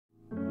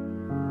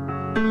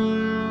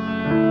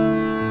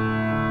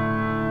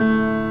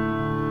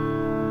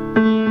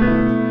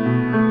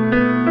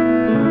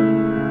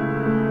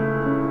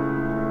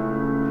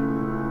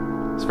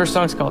first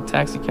song's called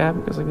Taxi Cab.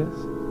 It goes like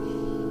this.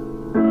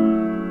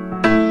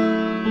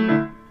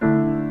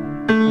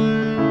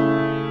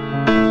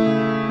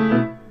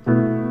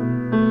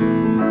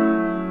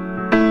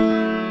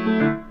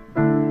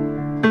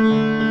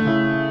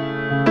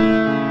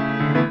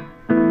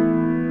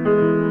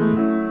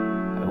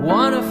 I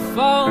wanna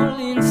fall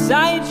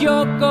inside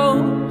your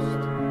ghost,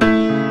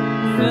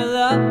 fill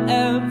up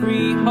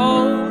every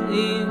hole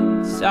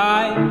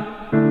inside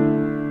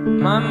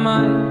my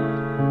mind.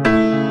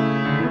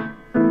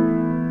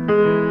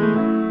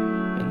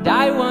 And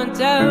I want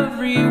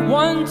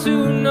everyone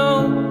to know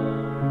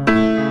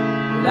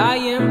that I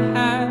am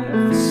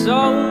half so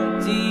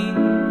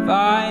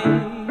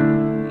divided.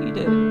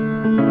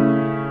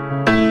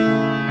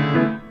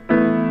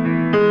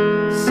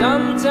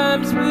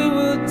 Sometimes we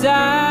will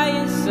die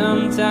and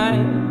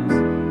sometimes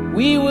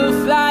we will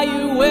fly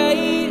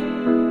away.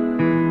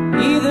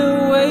 Either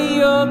way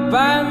you're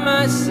by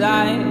my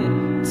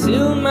side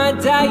till my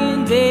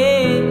dying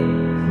days.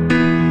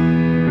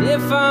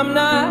 If I'm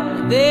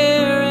not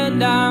there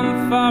and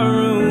I'm far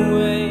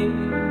away,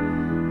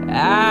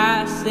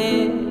 I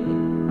said,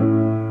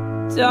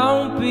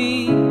 don't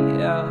be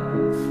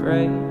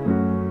afraid.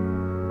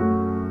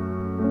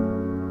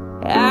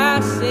 I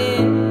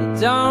said,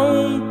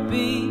 don't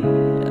be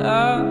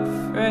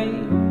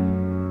afraid.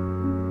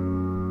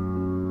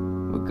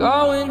 We're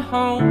going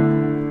home.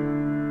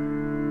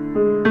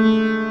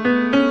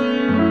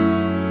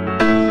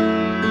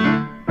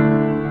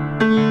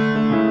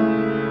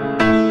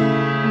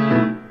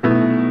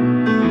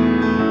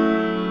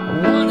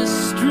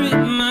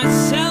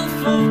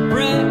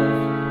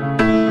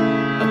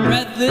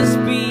 This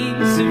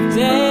piece of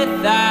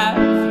death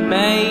I've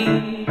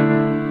made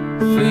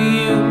for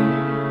you,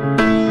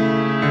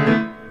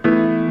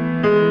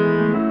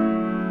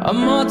 a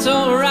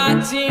mortal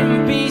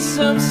rotting piece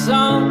of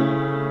song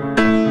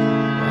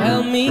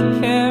help me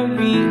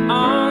carry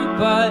on,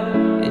 but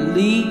at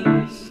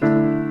least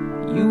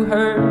you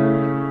heard.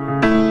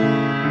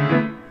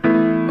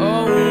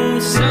 Oh,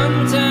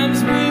 sometimes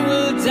we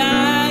will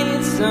die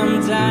and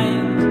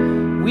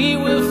sometimes we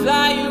will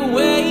fly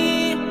away.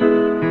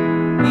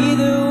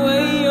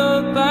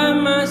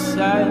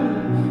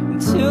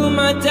 Until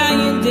my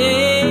dying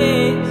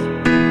days.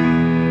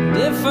 And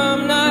if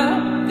I'm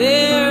not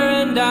there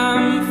and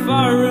I'm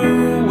far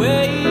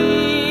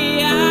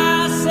away,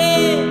 I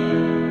said,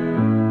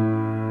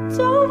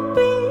 don't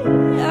be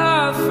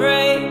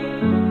afraid.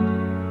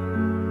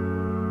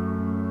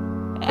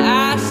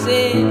 I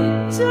said,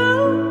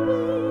 don't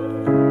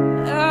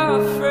be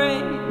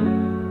afraid.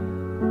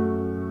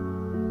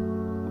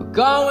 We're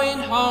going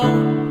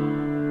home.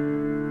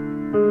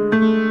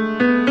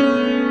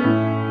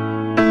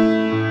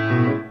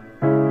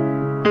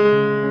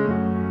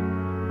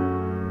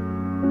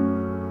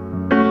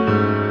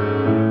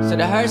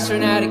 The hearse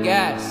ran out of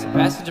gas. The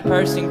passenger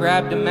person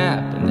grabbed a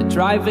map, and the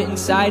driver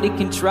inside it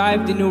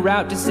contrived a new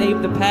route to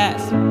save the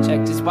past.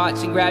 Checked his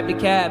watch and grabbed a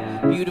cab,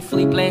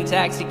 beautifully planned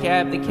taxi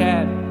cab. The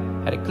cab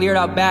had it cleared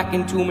out back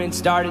into him and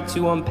started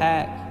to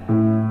unpack.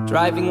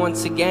 Driving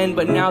once again,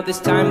 but now this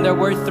time there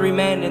were 3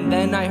 men. And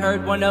then I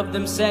heard one of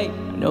them say,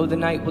 I know the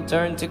night will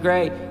turn to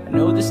gray. I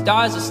know the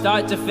stars will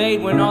start to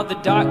fade when all the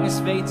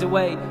darkness fades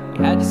away.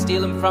 We had to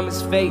steal him from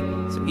his fate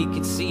so he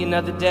could see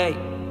another day.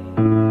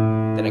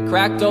 Then I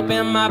cracked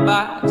open my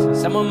box.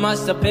 Someone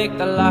must have picked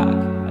the lock.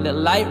 A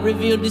little light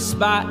revealed the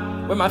spot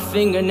where my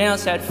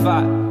fingernails had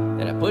fought.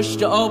 Then I pushed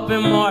to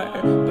open more,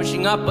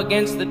 pushing up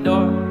against the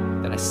door.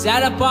 Then I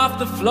sat up off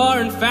the floor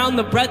and found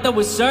the breath I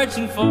was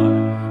searching for.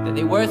 That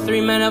they were 3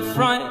 men up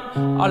front,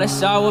 all I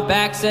saw were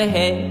backs of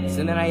heads.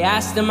 And then I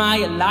asked, am I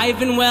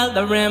alive and well,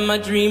 or am I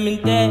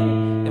dreaming dead?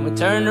 Then we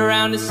turned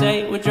around to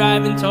say, we're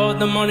driving toward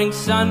the morning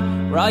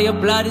sun, where all your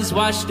blood is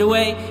washed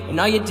away and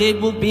all you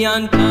did will be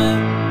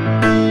undone.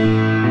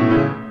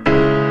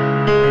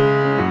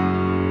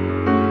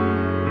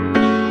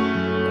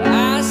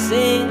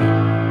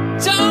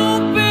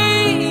 Don't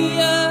be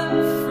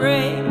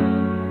afraid.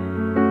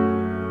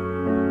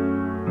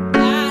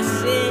 I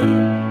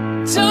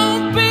said,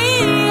 don't be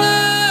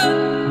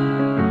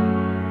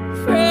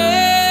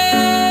afraid.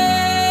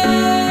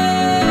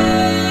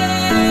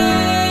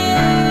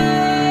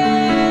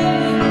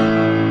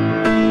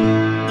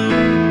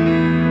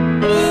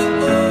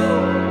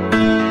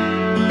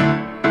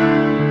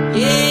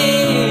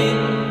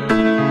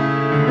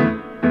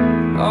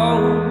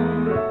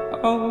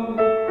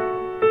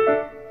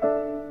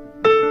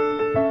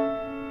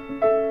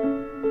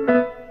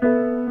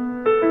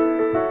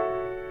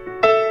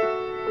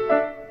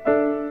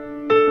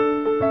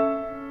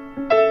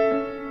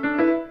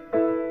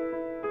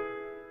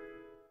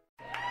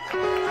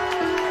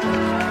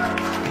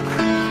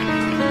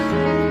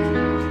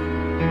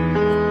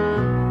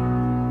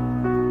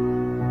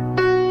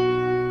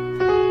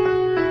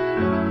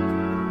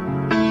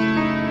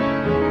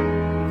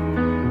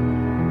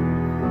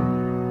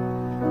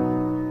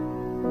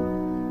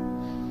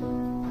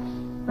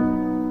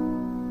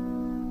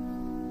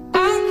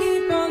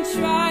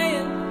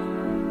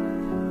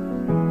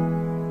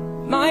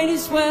 might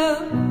as well.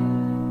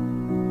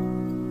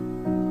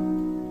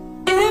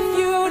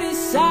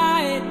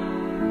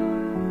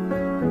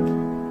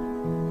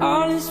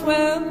 is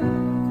well.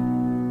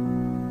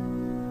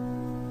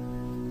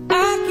 I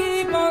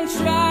keep on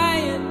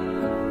trying,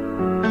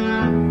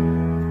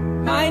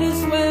 might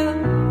as well.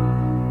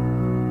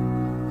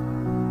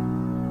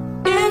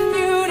 If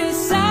you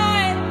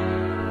decide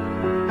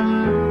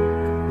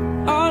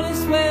all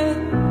is well.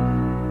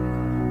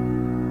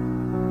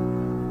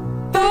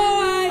 Though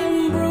I am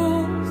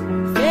bruised,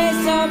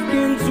 face of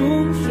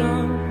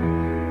contusion,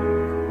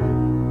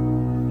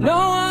 no,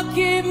 I'll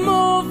keep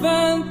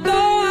moving.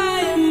 Though I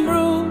am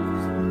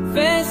bruised,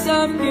 face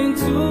of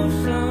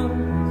contusion,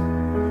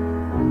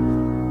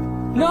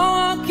 no,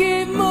 I'll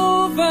keep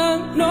moving.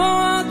 No,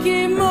 I'll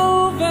keep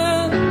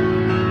moving.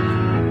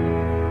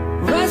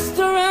 Rest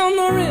around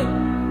the rim,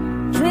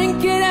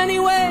 drink it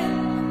anyway.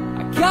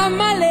 I cut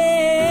my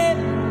lip,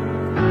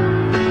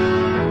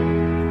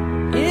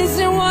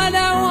 isn't what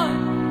I want.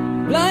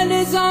 Blood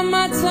is on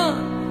my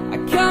tongue. I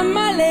cut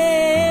my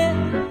lip.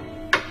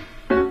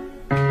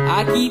 I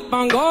keep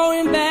on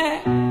going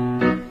back,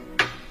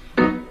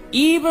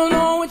 even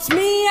though it's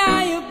me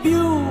I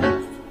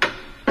abuse.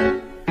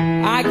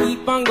 I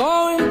keep on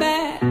going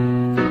back,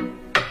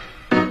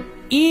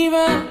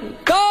 even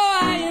though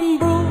I am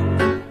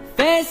bruised,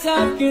 face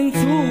of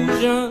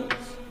contusions.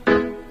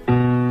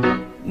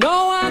 No,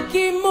 I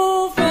keep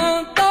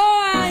moving, though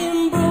I am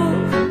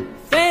bruised,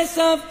 face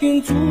of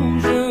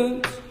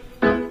contusions.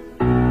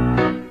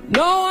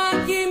 No, I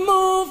keep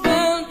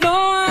moving, no,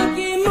 I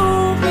keep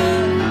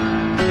moving.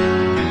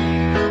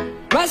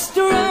 Rest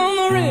around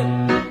the rim,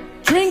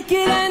 drink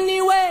it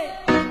anyway.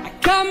 I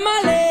cut my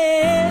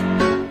lip,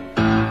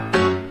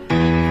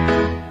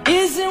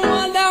 isn't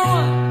what I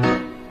want.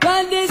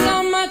 Blood is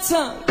on my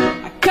tongue.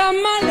 I cut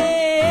my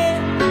lip.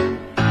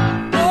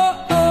 Oh,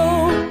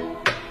 oh,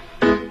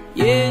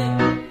 yeah.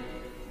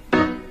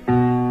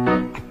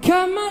 I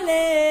cut my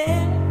lip.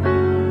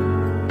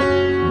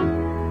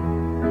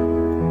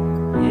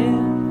 Yeah.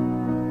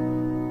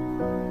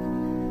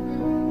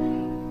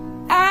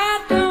 I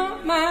don't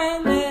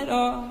mind at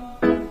all.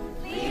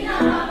 Lean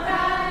on my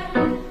pride,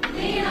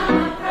 lean on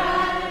my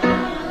pride,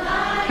 I'm a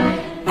lion.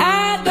 I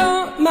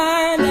don't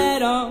mind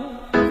at all.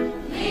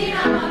 Lean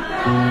on my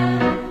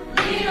pride,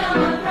 lean on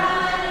my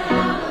pride,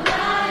 I'm a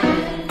lion.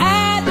 I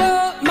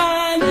don't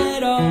mind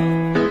at all.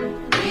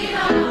 Lean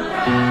on my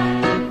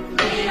pride,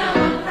 lean on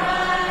my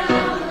pride,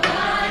 I'm a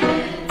lion.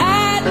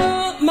 I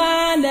don't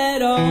mind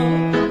at all.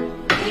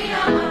 Lean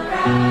on my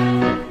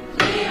pride,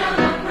 lean on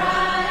my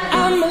pride.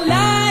 I'm a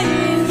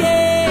lion,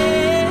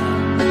 yeah.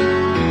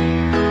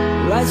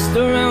 Rest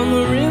around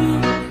the rim,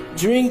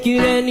 drink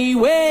it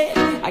anyway.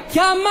 I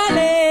cut my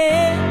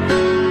leg.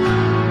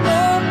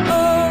 Oh,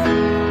 oh,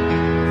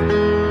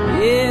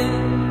 yeah.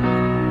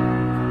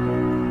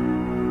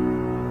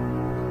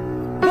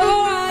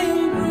 Though I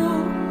am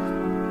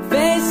bruised,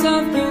 face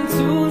of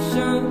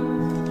contusion.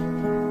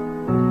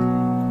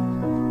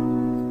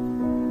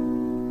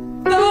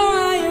 Though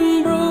I am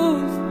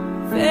bruised,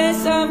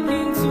 face of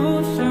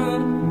contusion.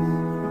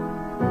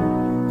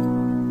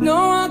 No,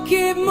 I'll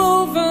keep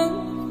moving.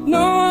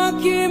 No, I'll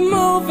keep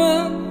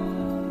moving.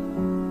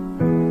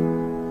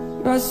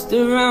 Rust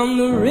around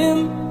the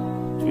rim,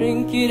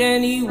 drink it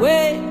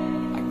anyway.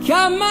 I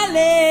cut my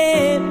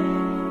lip,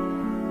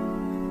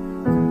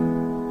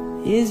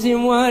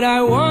 isn't what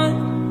I want.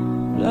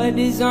 Blood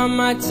is on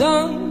my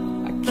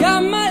tongue. I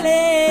cut my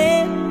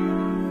lip.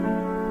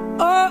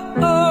 Oh,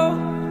 oh,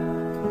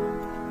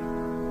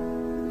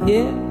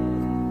 yeah.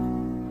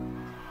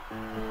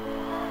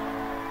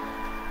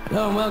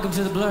 Hello and welcome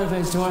to the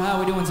Blurface Tour. How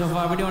are we doing so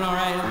far? We're doing all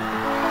right.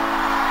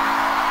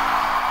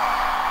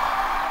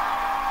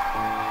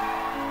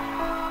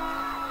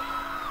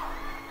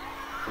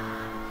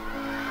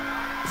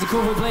 Is it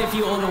cool if we play a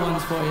few older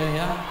ones for you,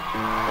 yeah?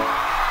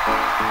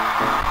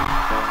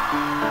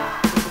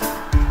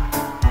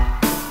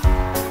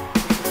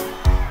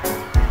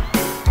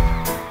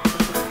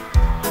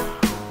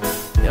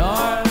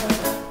 Your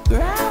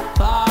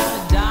grandpa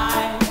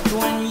died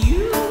when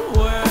you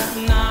were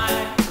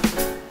 9.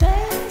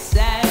 They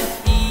said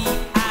he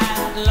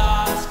had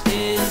lost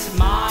his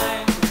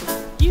mind.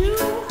 You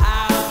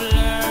have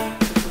learned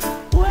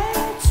way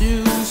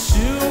too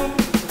soon.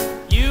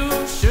 You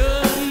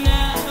should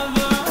never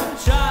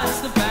trust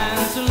the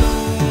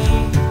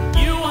pantaloon.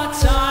 You are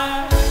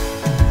tired.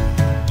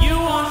 You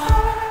are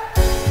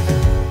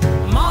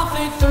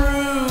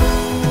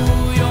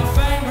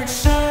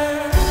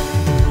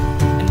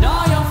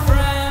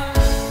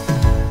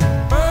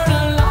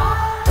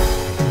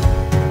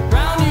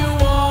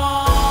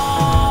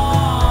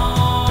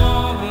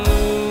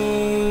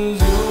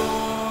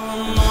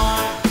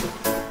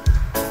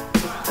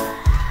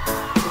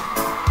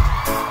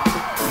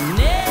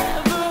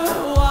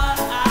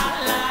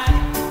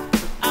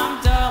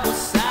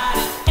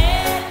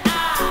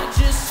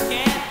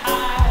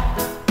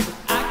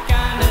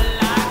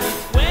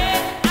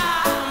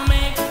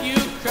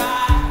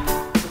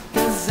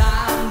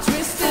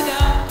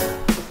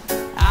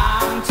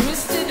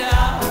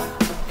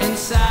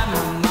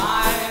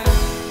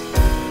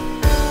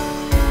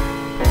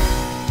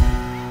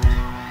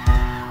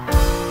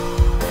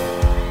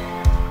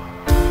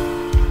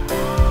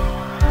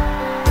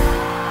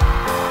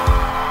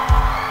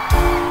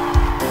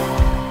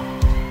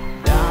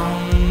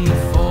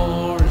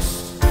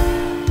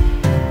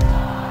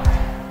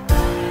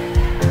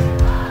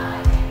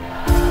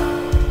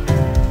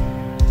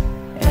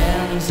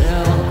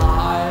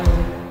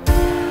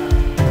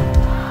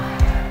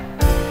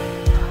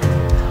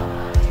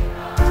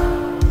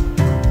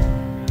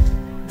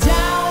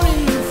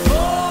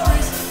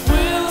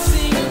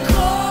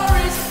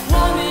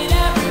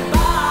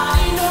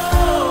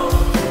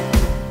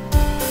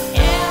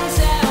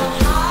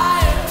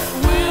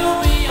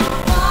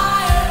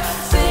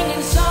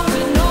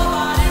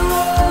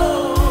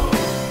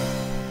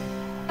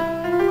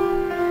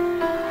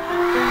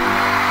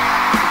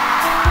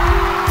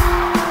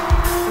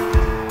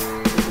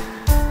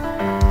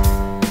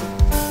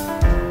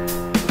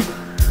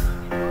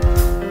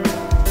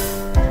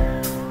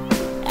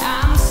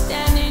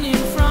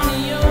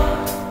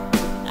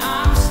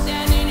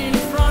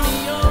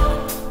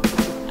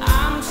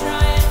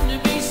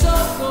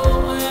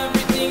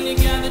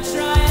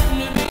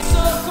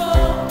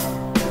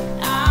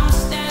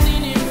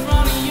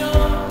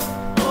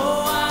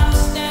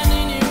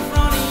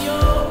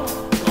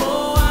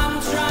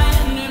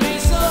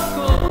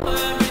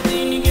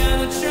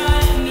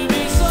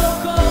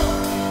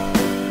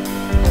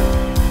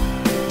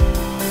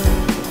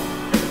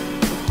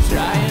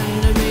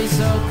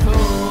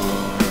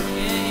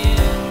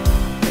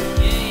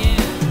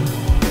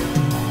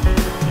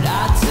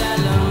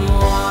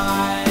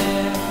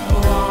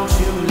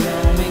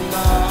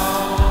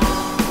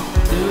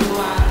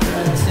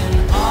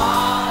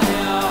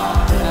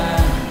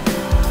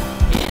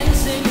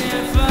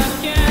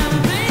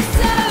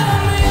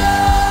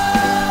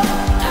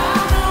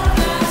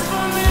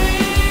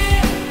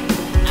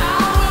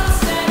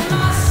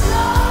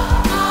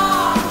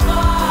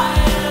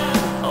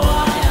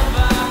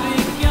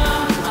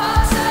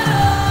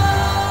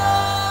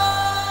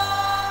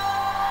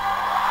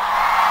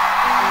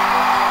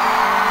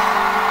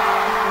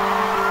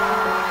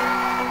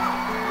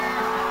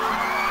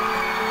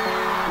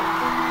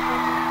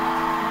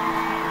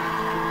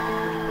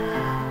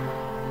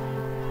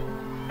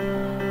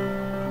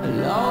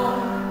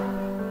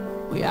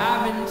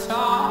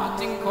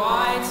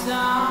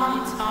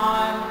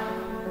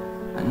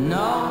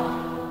No,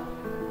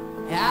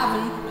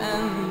 haven't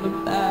been the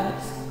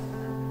best.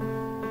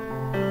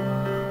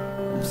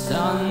 The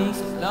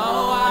sun's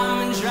low, I've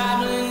been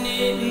traveling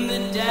in the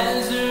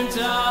desert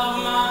of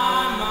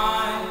my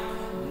mind,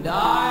 and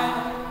I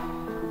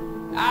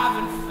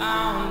haven't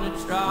found a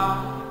drop.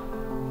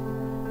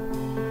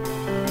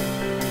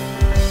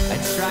 I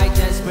try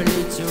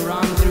desperately to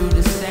run through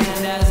the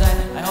sand as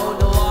I hold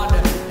the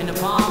water in the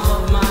palm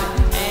of my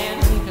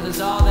hand, cause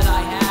it's all that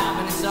I have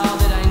and it's all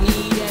that I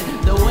need,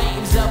 and the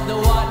waves of the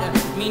water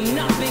mean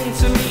nothing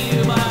to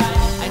me, but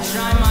I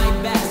try my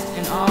best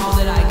and all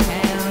that I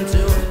can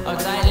to hold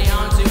tightly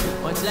onto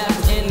what's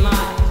left in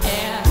my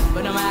air.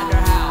 But no matter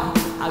how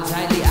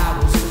tightly I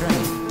will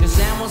strain, the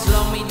sand will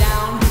slow me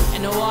down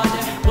and the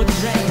water will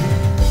drain.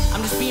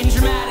 I'm just being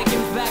dramatic,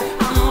 in fact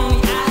I'm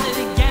only at it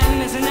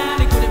again as an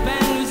addict with a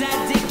pen who's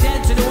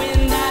addicted to the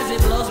wind as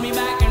it blows me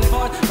back and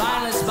forth,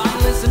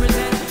 spineless and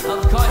pretend.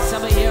 Of course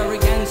I'll be here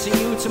again, see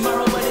you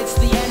tomorrow, but it's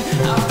the end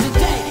of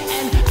today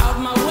and out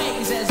my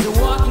ways as the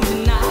walking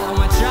denial.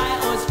 My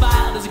trial was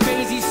filed as a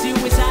crazy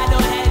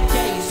suicidal head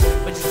case,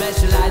 but you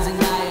specialize in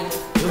dying.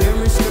 You hear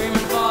me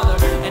screaming, Father,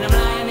 and I'm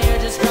lying here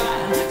just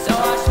crying. So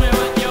wash me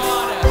with your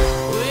water.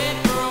 We're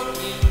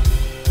broken,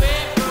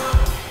 we're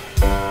broken,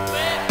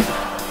 we're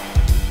broken.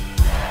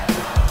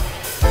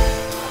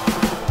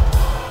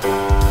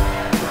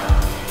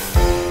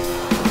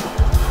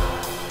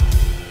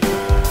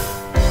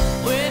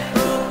 We're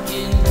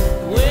broken,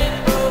 we're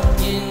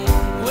broken,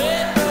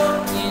 we're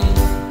broken,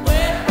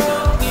 we're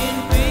broken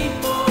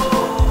people.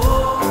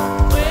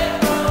 We're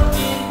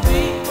broken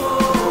people.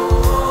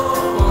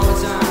 One more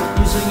time,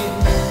 you sing it.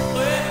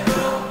 We're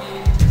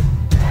broken.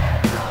 Yeah.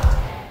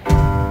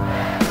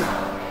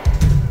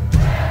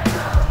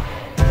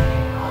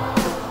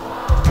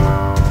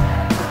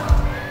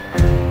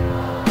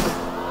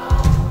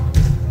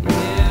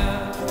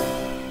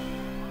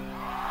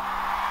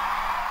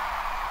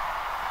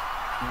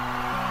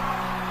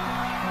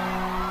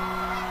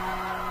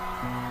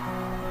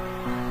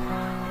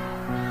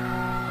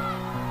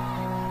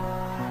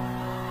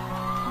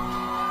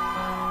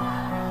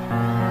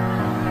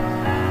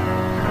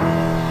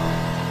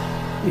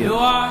 You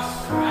are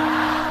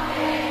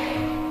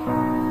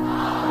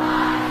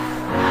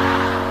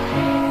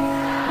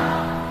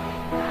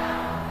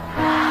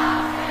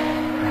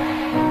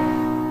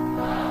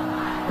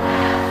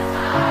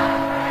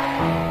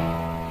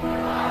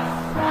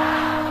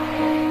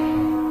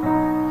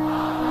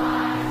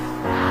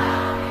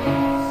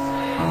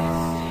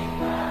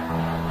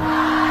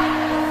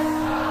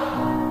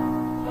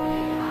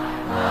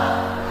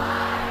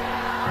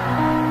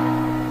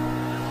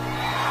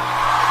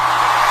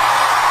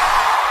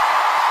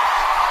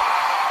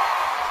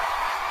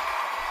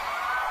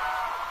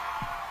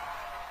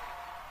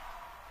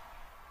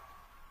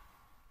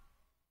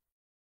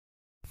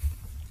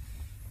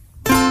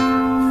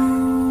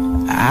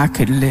I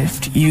could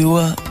lift you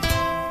up.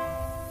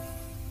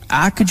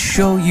 I could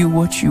show you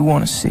what you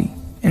want to see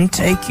and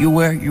take you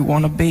where you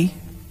want to be.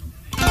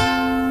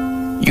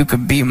 You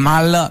could be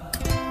my luck.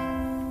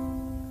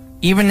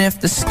 Even if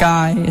the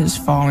sky is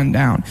falling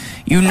down,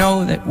 you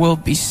know that we'll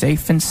be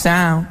safe and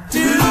sound.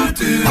 Safe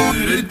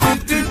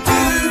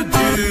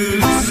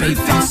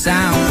and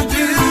sound.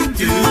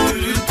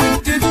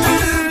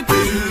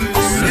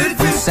 Safe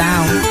and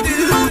sound.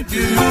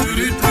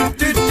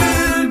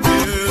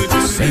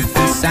 Safe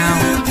and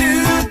sound.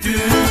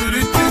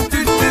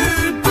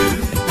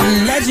 The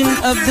legend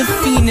of the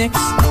phoenix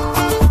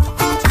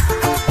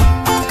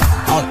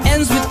all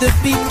ends with the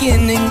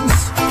beginnings.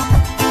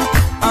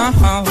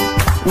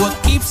 What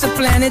keeps the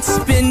planet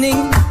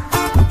spinning?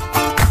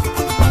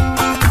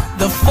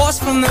 The force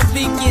from the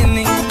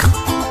beginning.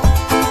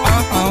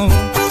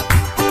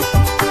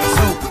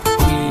 So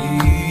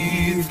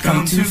we've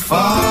come too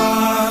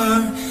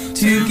far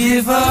to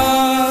give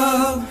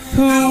up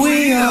who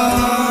we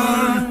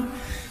are.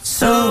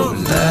 So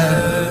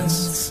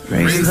let's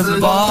raise the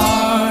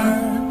bar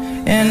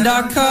and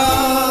our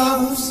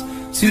cups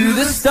to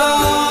the stars.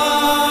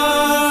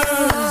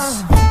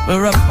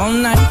 We're up all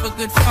night for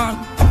good fun.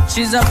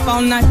 She's up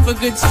all night for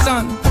good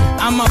sun.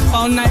 I'm up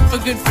all night for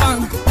good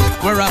fun.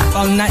 We're up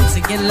all night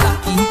to get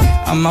lucky.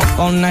 I'm up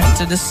all night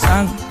to the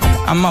sun.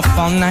 I'm up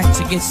all night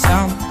to get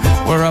some.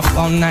 We're up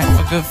all night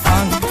for good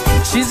fun.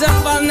 She's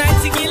up all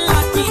night to get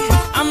lucky.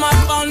 I'm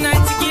up all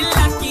night to get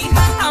lucky.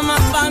 I'm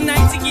up all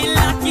night to get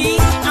lucky.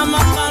 I'm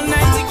up all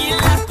night to get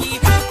lucky.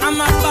 I'm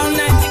up all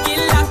night to get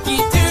lucky.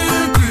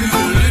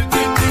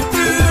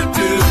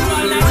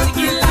 All night to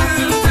get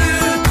lucky.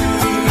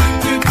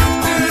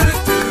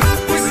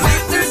 We're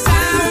safe and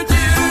sound.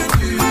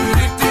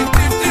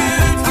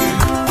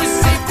 We're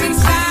safe and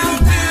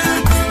sound.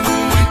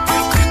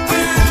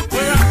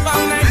 We're up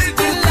all night to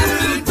get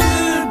lucky.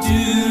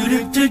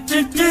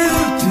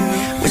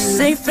 We're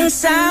safe and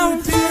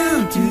sound.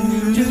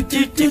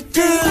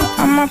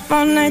 I'm up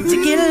all night to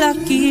get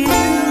lucky.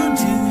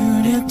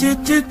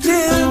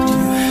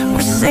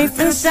 We're safe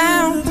and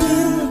sound.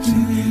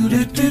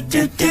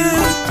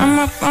 I'm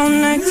up all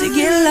night to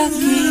get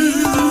lucky.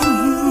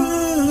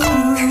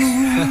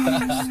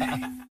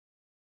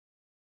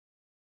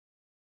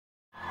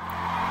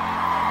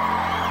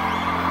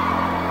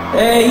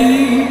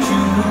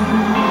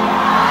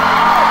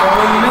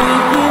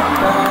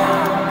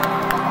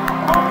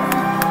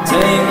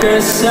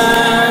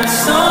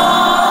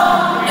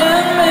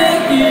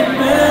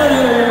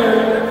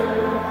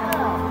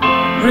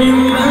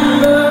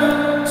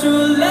 Remember to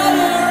let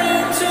her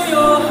into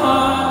your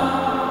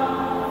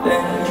heart,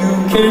 then you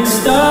can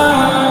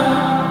start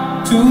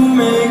to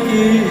make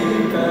it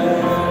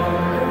better.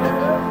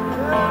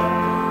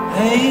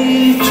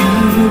 Hey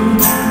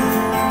Jude,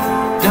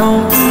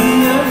 don't be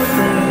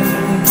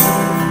afraid.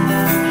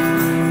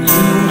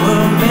 You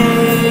were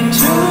made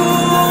to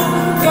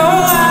go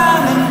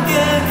out and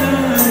get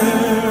her.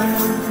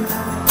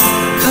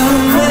 The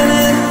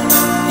minute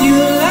you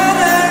let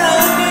her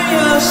under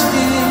your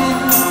skin,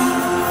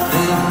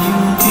 then you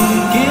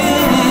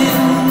begin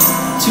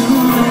to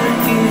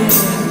make it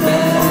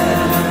better.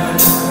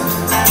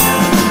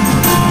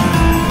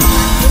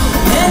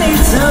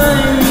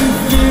 Anytime you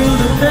feel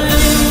the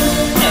pain,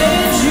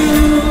 and you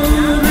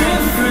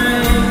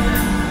refrain,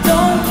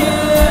 don't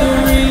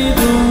carry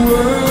the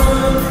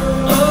world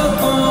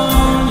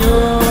upon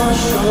your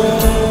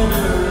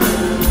shoulders.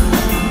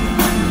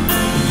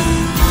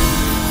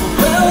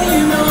 Well,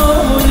 you know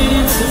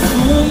it's a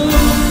fool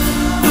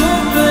who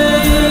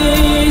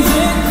plays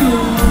it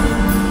cool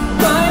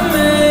by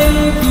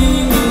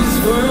making his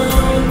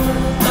world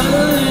a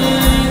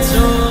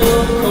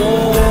little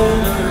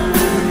colder.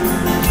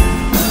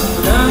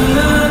 Na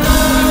na na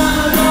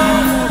na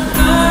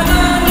na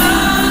na na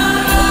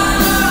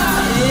na.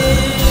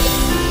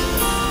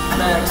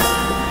 Next.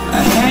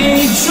 Hey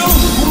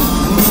Jude,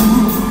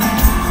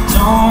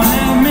 don't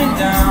let me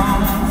down.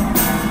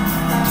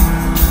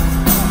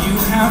 You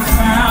have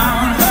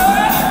found her,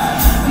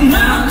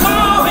 now go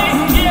and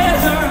get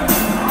her.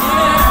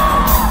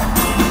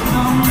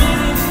 The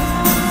minute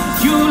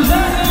you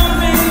let her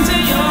into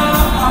your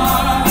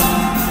heart,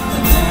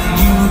 then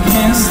you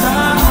can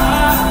start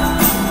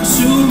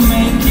to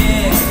make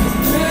it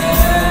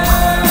better.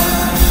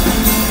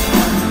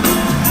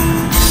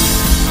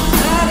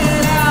 Let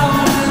it out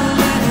and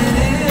let it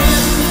in.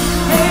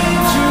 Hey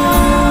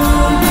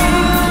Jude,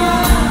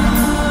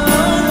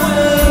 I'm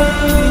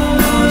waiting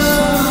for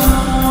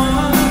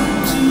someone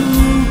to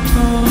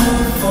come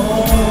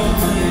forward.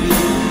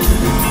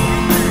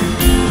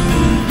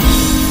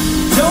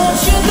 Don't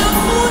you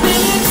know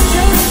that it's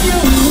just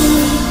you?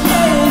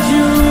 Hey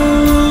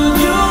Jude,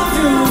 you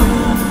do.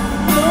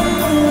 The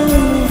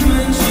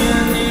movement you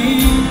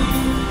need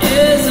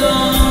is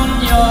on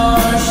your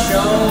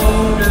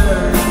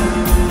shoulders.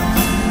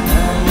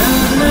 Na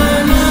na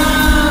na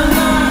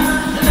na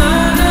na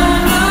na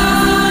na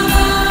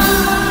na.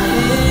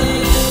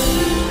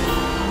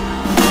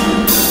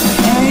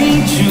 Hey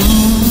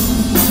Jude,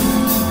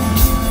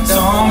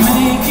 don't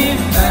make it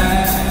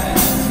bad.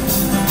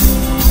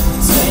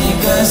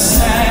 Take a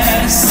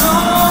sad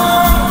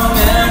song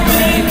and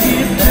make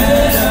it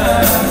better.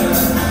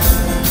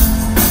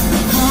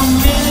 The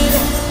minute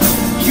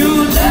you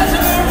let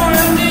her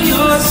under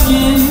your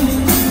skin,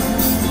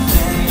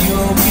 then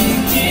you'll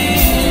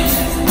begin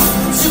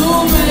to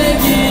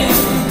make it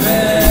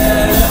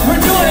better.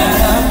 We're doing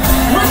it.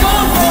 We're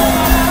going for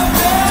it.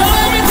 Don't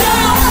let me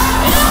down.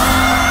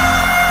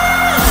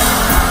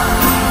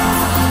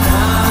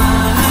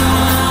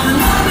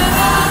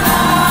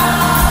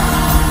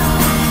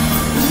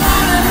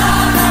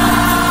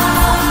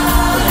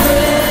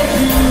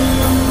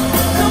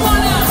 Come on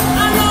now.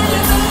 I know you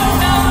know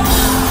now.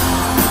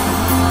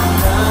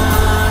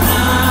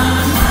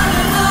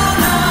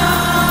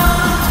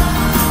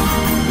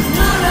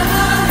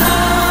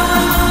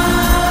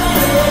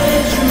 Yeah,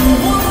 Jude,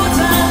 one more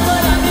time,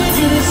 but I need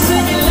you to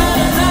sing it loud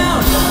and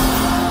loud.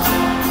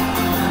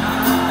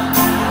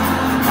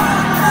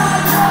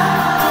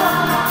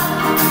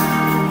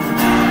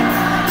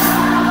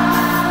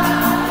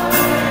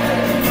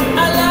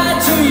 I lied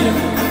to you.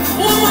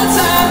 One more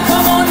time,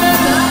 come on now.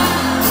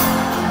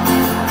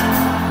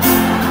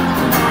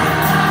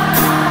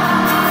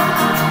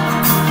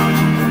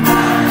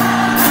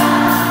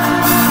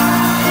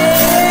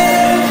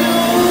 Yeah,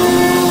 Jude.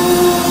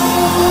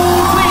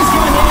 Please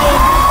give a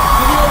hand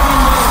for the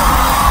opening band.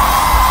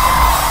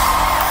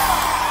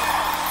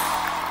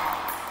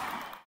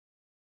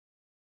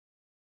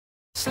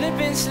 Slip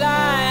and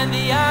slide in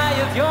the eye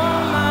of your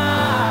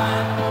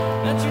mind.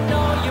 Let you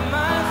know you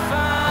might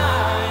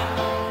find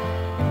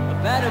a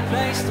better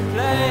place to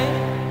play.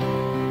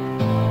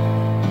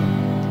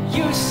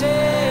 You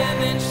said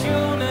that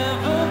you'll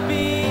never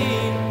be,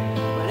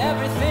 but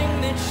everything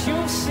that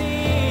you've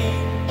seen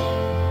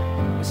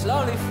will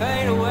slowly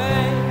fade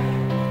away.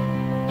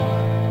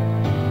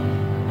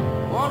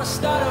 Wanna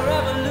start a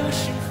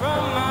revolution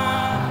from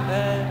my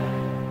bed,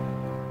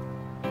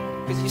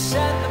 'cause you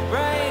said the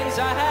brains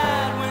I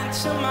had went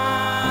to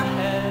my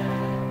head.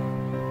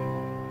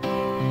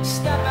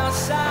 Step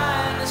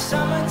outside, the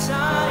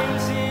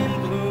summertime's in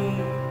bloom.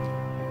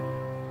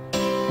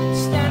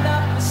 Stand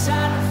up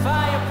beside the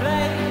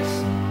fireplace,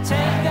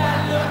 take that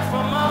look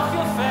from off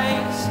your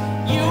face.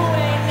 You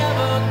ain't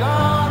never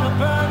gonna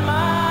burn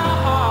my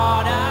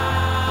heart out.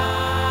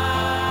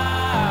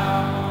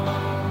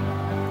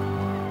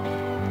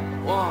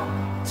 1,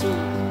 2,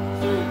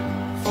 3,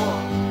 4.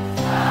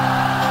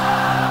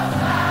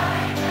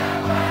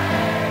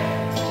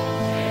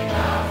 She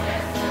knows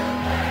it's too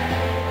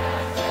late,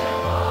 but still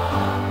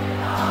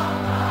walking on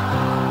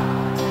my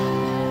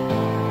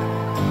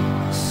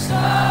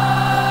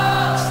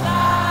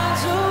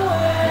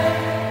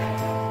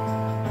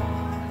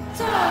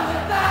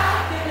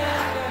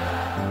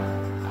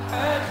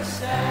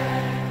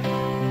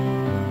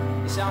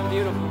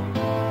beautiful.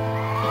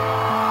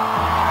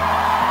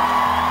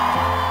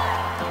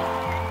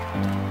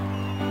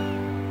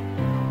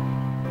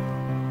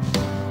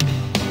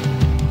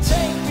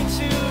 Take me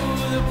to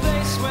the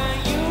place where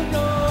you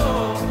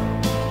know,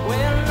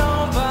 where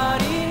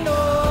nobody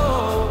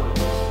knows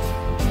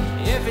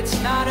if it's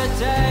not a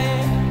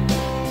day.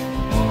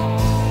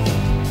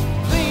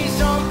 Please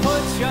don't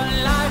put your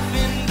life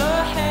in the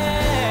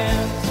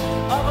hands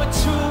of a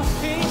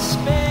two-piece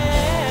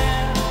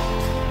band.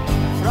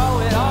 Throw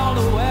it all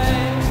away.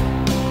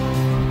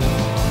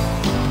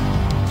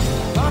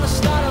 Gonna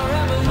start a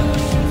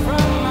revolution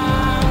from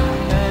my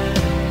head.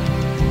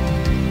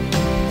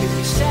 'Cause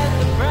you said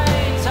the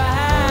brains I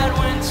had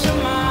went to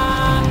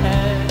my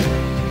head.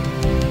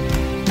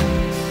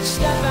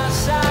 Step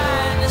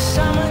outside, the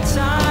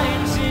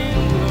summertime's in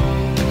bloom.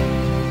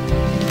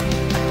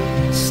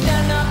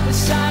 Stand up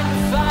beside the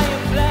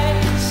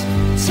fireplace.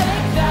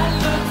 Take that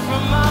look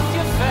from off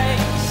your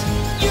face.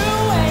 You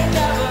ain't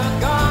never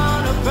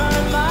gonna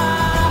burn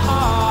my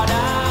heart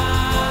out.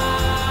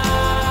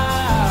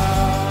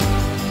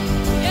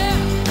 Yeah.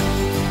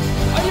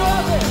 Are you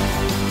all there?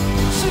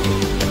 Sing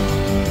it.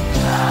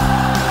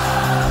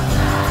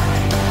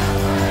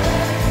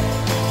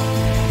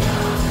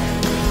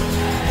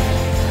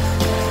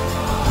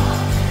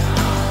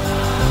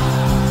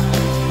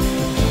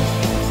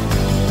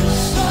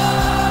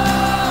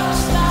 Sun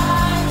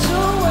slides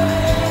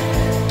away.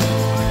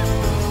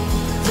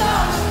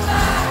 Don't look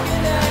back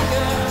in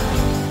anger.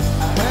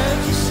 I heard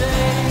you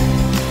say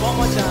one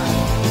more time.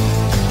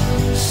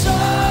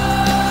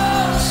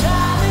 Sunshine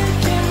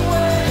can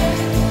wait.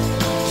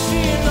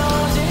 She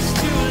knows it's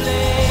too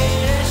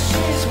late as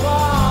she's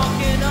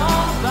walking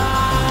on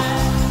by.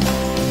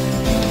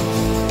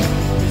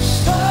 The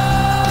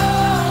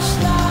sun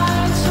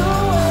slides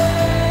away.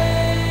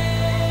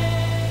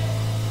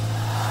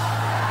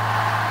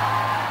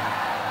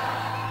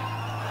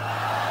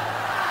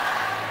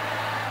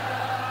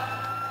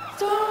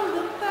 Don't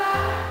look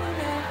back in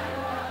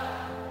anger.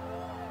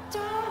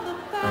 Don't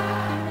look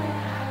back in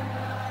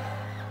anger.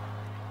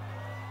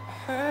 I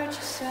heard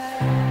you say.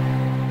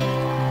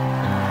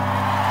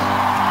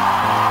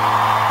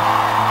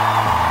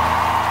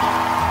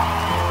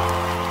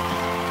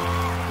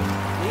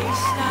 At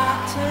least not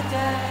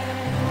today.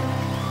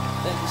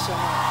 Thank you so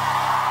much.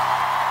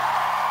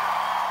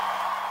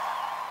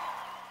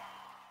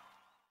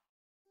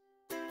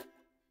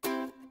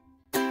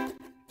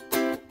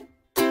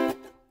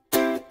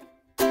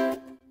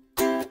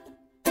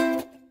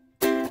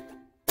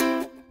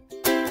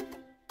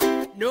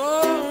 No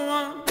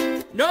one,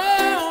 no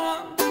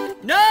one,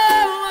 no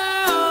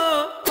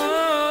one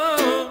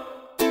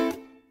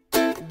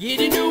get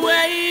in the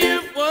way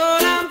of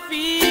what I'm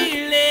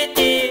feeling.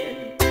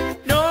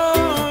 No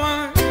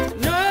one,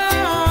 no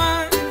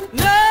one,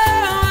 no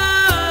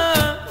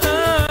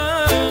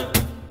one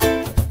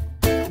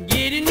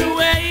get in the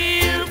way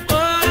of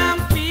what I'm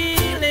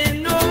feeling.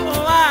 No,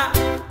 I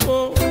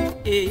won't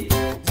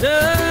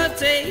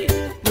hesitate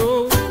no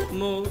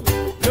more,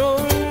 no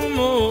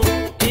more.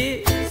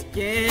 It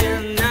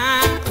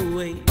cannot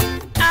wait.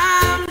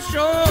 I'm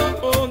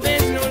sure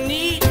there's no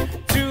need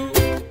to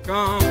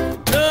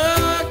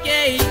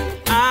complicate.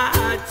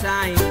 Our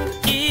time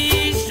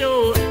is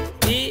short.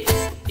 This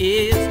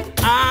is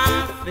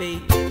our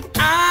fate.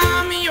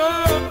 I'm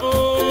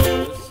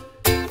yours.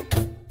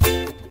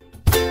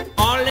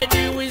 All I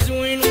do is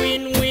win,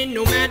 win, win,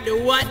 no matter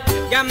what.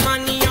 Got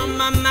money on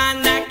my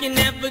mind, I can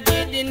never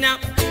get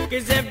enough.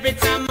 'Cause every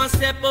time I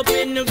step up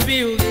in the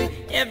building,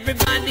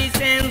 everybody's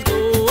hands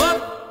go up.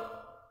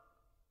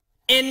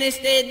 And they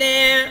stay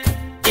there,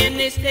 and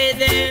they stay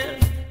there,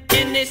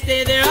 and they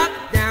stay there. Up,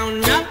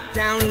 down, up,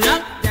 down,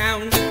 up,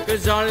 down.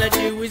 'Cause all I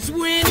do is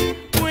win,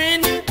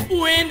 win,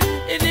 win.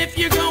 And if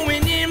you're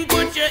going in,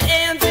 put your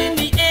hands in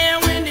the air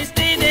when they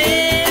stay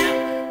there.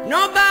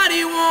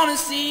 Nobody wanna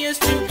see us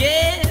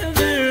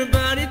together,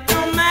 but it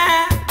don't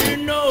matter,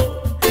 no.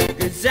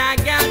 'Cause I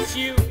got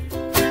you.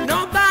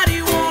 Nobody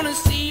wanna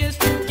see us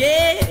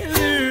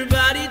together,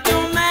 but it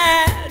don't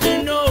matter,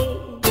 no.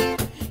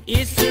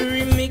 It's a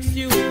remix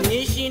to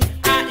ignition.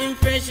 I am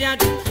fresh out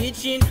the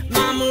kitchen.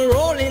 Mama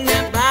rolling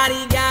that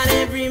body, got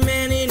every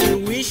man in the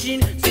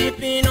wishing.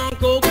 Sipping on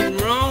coke and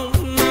rum.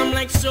 I'm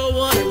like, so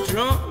what a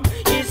drum.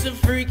 It's a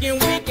freaking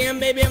weekend,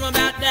 baby. I'm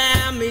about to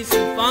have me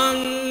some fun.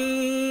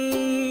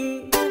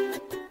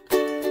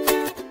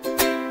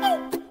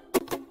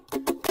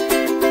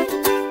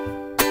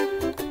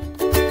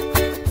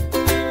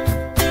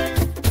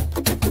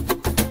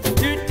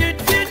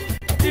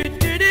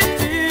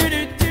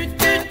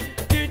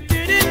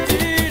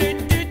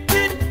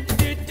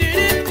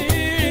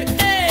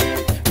 Hey,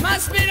 my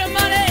spit of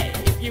money.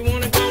 If you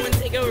wanna go and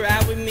take a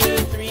ride with me,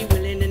 3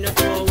 willing in the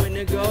 4 when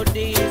the gold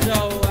D's.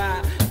 Oh,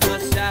 I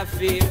must I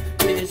feel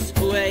this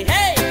way.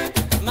 Hey,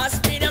 my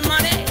spit of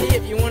money.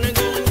 If you wanna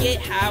go and get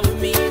high with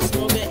me,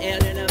 smoke a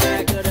L in the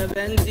back of the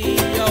Benzie.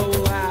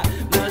 Oh, I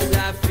must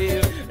I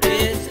feel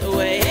this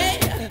way. Hey,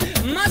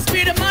 my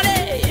spit of money.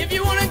 If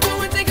you wanna go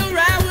and take a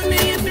ride with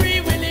me, 3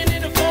 willing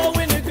in the 4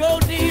 when the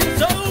gold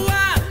D's. Oh,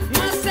 I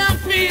must I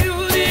feel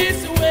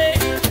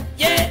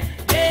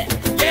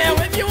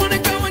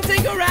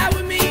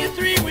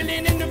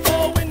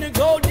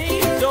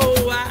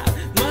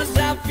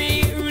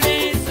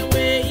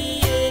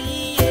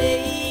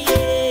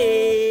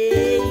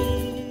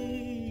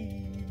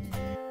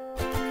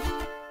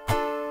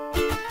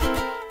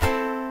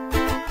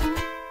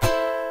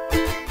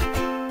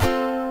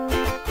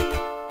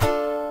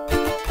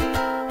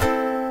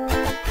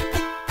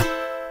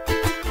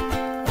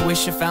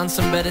wish I found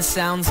some better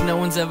sounds no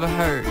one's ever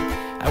heard.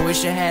 I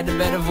wish I had a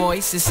better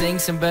voice to sing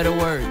some better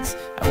words.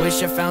 I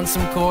wish I found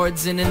some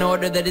chords in an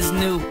order that is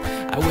new.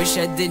 I wish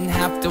I didn't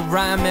have to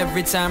rhyme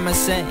every time I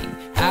sang.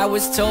 I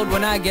was told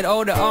when I get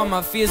older all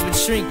my fears would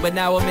shrink, but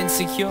now I'm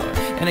insecure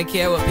and I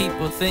care what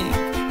people think.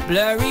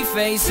 Blurry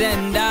face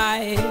and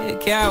I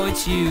care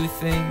what you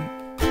think.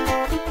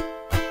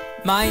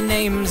 My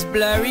name's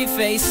Blurry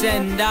Face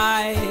and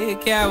I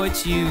care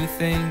what you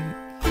think.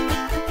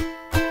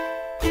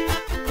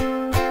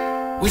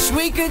 Wish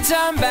we could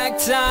turn back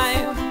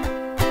time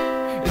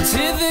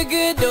to the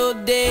good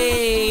old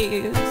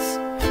days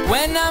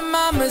when our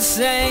mama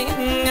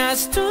sang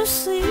us to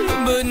sleep,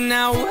 but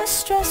now we're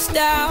stressed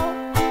out.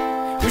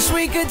 Wish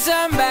we could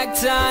turn back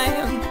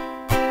time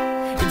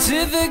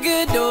to the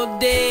good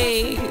old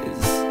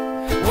days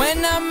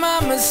when our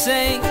mama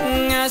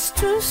sang us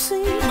to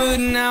sleep, but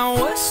now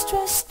we're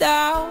stressed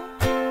out.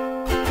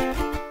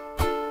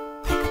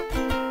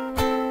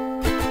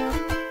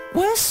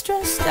 We're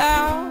stressed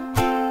out.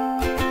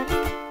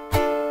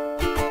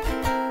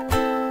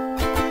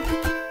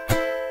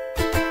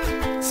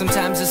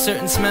 Sometimes a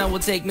certain smell will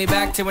take me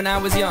back to when I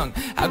was young.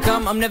 How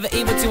come I'm never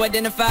able to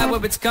identify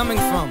where it's coming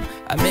from?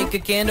 I make a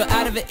candle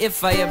out of it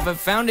if I ever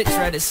found it.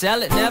 Try to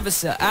sell it, never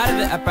sell out of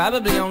it. I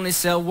probably only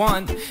sell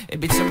one. It'd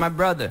be to my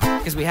brother,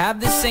 cause we have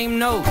the same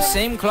nose,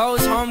 same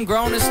clothes,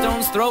 homegrown, a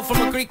stone's throw from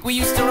a creek we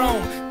used to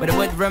roam. But it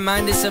would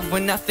remind us of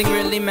when nothing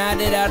really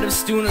mattered. Out of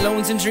student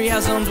loans and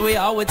treehouse homes we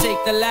all would take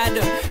the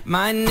ladder.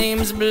 My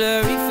name's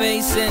Blurry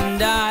Face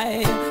and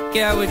I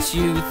care what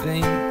you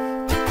think.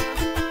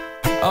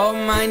 Oh,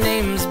 my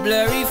name's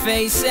Blurry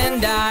Face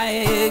and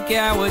I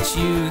care what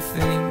you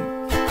think.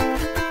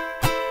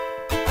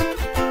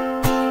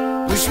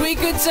 Wish we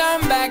could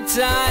turn back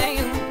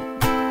time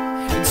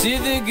to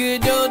the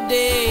good old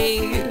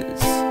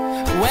days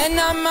when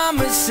our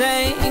mama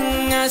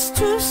sang us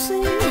to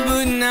sleep,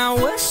 but now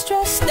we're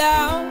stressed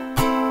out.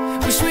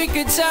 Wish we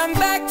could turn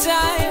back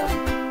time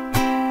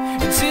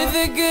to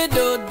the good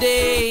old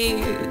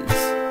days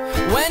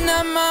when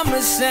our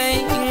mama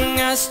sang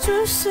us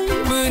to sleep,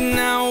 but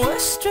now we're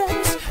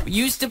stressed. We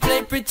used to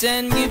play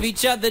pretend, give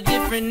each other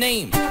different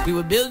names. We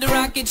would build a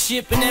rocket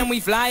ship and then we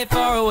fly it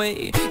far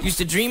away. Used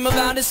to dream of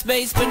outer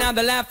space, but now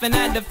they're laughing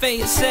at the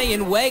face,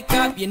 saying wake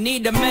up, you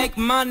need to make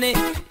money.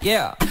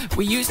 Yeah,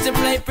 we used to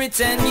play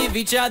pretend, give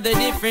each other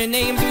different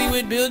names. We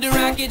would build a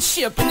rocket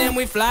ship and then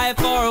we fly it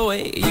far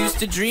away. Used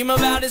to dream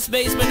of outer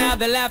space, but now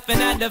they're laughing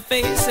at the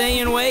face,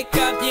 saying wake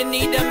up, you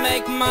need to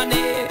make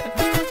money.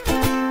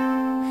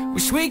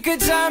 Wish we could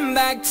turn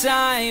back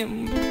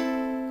time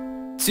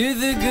to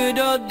the good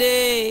old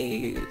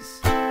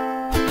days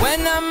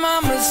when our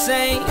mama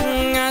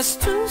sang us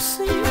to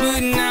sleep,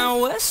 but now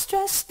we're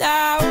stressed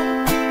out.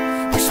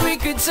 Wish we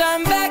could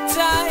turn back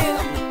time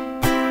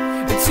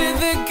to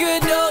the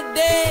good old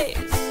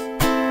days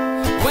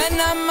when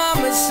our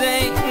mama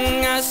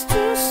sang us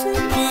to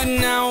sleep, but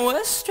now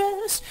we're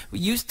stressed. We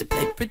used to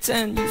play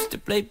pretend,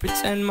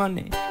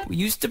 money. We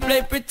used to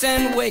play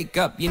pretend, wake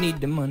up, you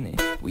need the money.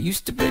 We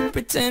used to play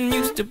pretend,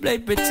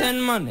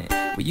 money.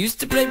 We used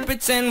to play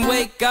pretend,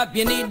 wake up,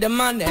 you need the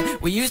money.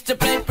 We used to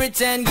play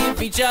pretend,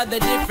 give each other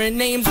different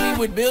names. We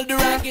would build a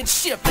rocket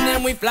ship and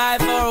then we fly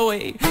far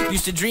away.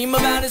 Used to dream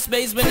about a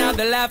space, but now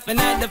they're laughing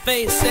at the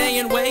face,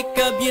 saying wake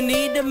up, you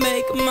need to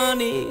make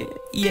money.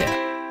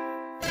 Yeah.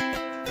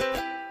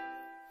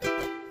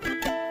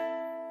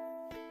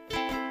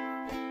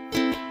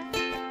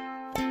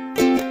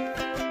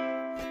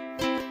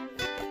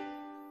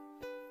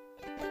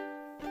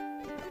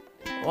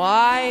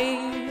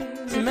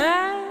 Wise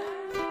man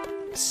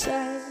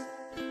said,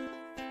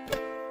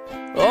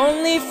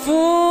 only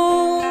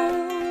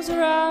fools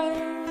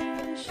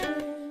rush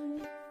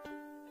in,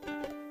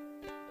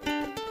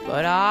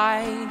 but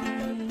I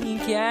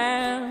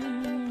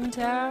can't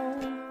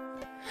help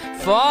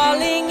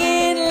falling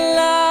in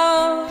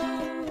love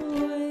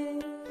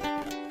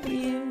with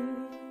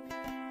you.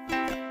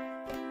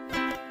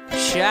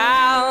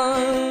 Shall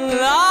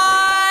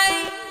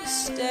I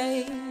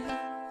stay?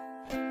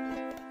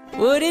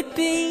 Would it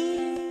be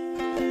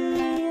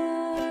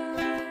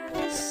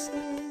a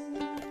sin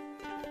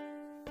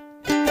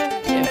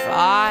if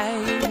I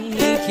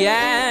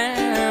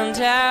can't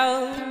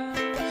help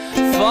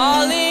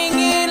falling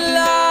in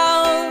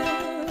love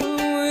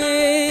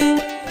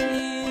with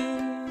you?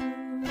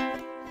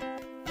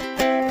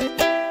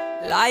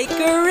 Like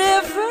a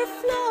river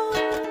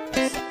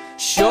flows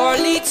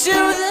surely to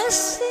the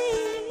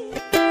sea,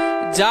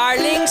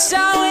 darling,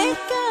 so it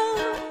goes.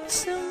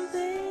 Some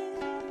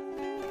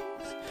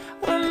things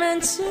were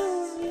meant to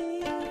be.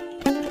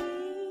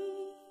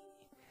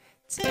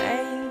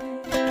 Take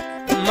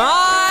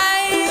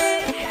my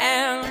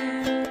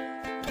hand,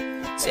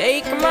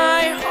 take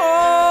my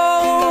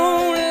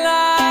whole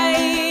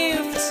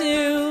life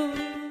too,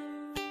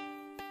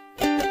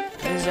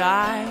 'cause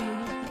I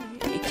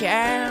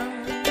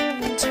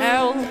can't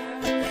help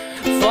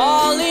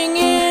falling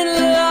in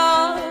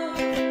love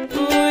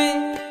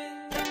with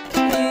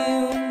you.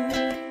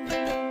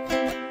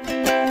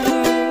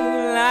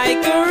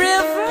 Like a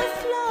river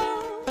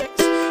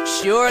flows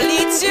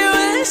surely to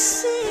a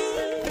sea.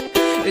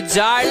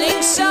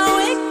 Darling, so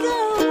it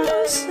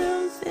goes.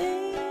 Some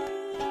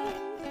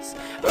things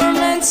were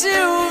meant to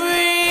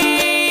be.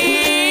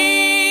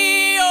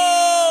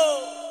 Oh,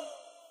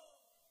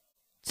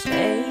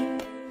 take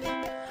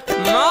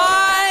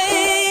my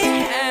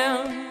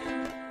hand,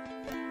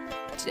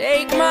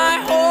 take my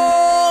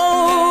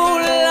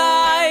whole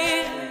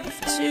life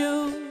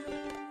too,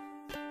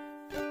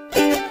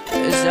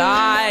 'cause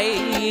I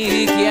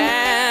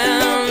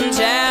can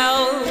tell,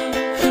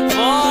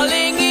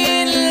 falling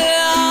in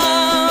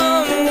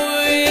love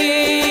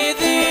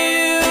with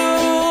you.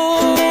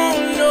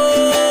 No,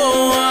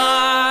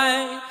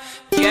 I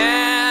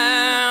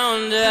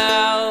can't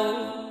help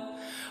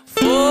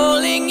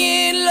falling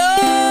in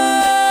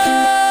love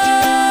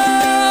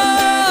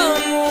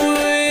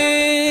with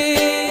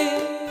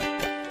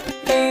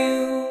you.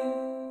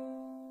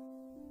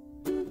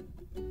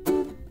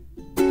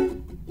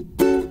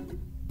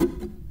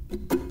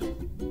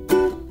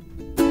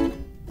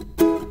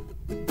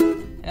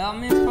 Help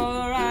me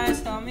polarize,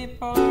 help me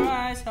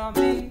polarize, help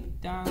me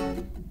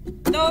down.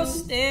 Those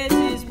stairs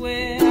is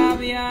where I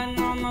be hiding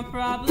all my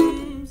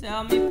problems.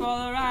 Help me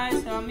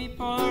polarize, help me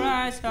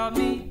polarize, help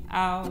me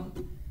out.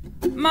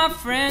 My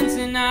friends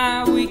and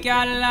I, we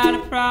got a lot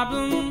of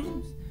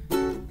problems.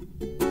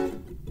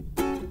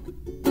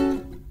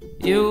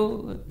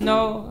 You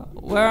know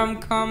where I'm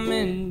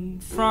coming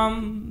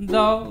from,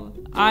 though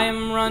I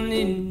am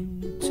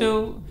running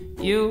to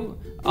you.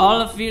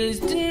 All I feel is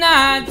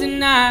deny,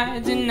 deny,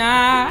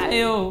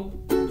 deny. Oh,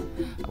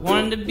 I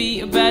wanted to be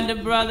a better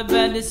brother,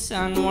 better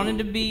son. Wanted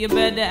to be a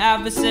better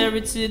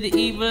adversary to the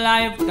evil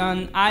I have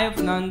done. I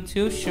have none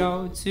to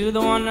show to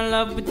the one I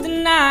love, but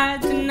deny,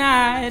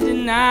 deny,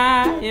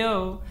 deny.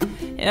 Oh,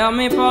 help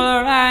me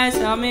polarize,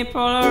 help me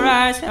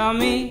polarize, help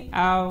me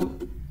out.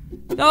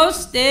 Those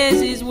stairs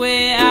is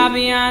where I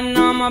be hiding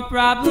all my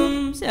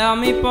problems. Help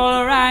me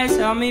polarize,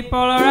 help me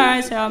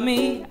polarize, help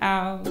me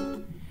out.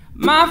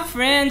 My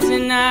friends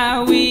and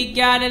I, we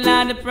got a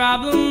lot of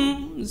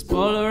problems.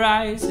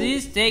 Polarize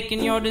is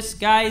taking your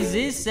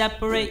disguises,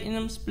 separating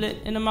them,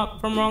 splitting them up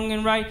from wrong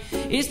and right.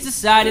 It's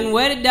deciding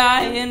where to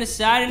die and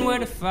deciding where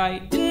to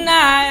fight.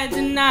 Deny,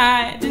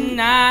 deny,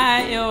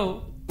 deny,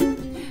 oh.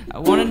 I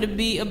wanted to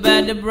be a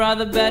better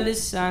brother, better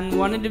son.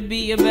 Wanted to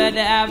be a better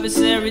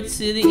adversary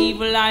to the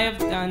evil I have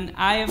done.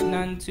 I have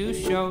none to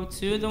show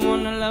to the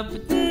one I love,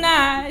 but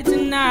deny,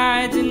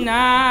 deny,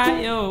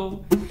 deny,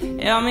 oh.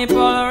 Help me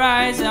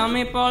polarize, help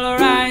me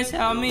polarize,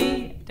 help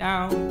me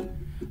down.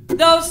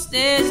 Those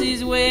stairs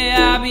is where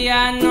I be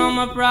hiding all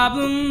my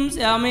problems.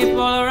 Help me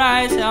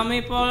polarize, help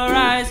me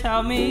polarize,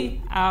 help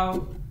me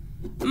out.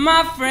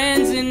 My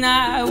friends and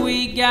I,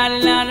 we got a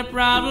lot of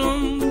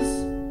problems.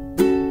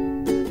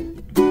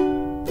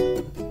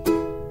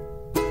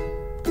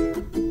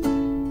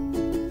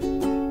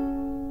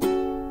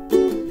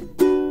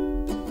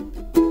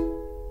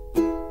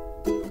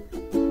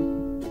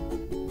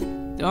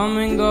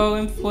 Domingo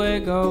en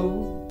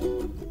fuego,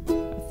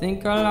 I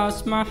think I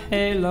lost my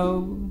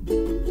halo.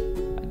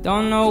 I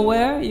don't know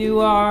where you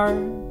are.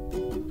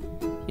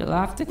 You'll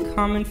have to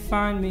come and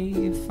find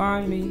me,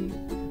 find me.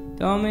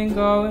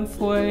 Domingo en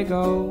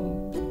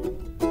fuego,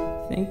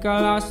 I think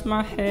I lost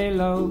my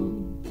halo.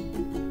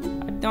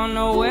 I don't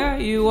know where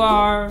you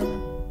are.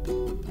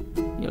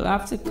 You'll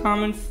have to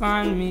come and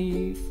find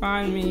me,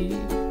 find me.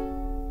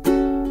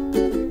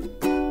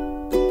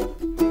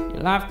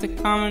 You'll have to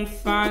come and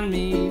find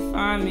me,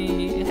 find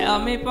me.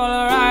 Help me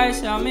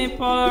polarize, help me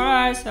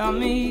polarize, help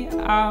me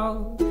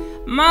out.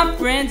 My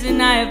friends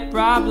and I have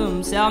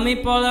problems. Help me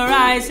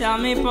polarize, help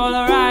me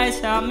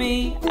polarize, help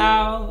me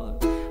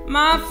out.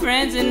 My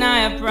friends and I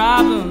have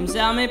problems.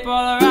 Help me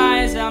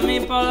polarize, help me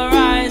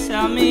polarize,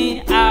 help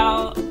me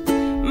out.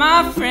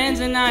 My friends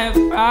and I have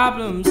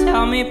problems.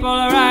 Help me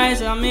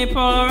polarize, help me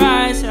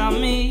polarize, help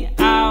me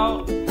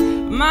out.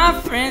 My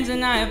friends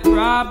and I have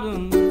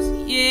problems,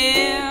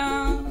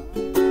 yeah.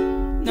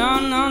 No,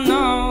 no,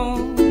 no,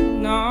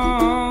 no.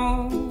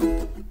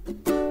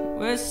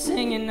 We're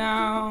singing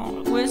now,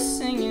 we're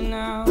singing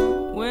now,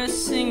 we're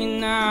singing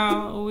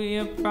now. We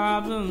have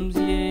problems,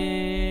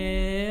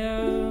 yeah.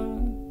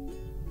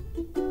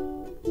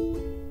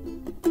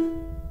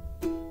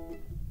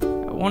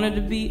 I wanted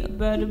to be a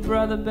better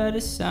brother,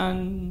 better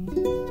son.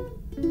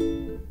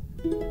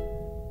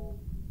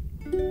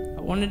 I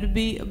wanted to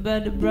be a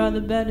better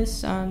brother, better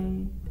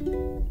son.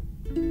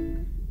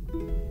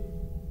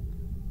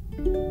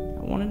 I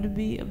wanted to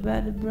be a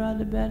better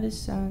brother, better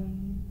son.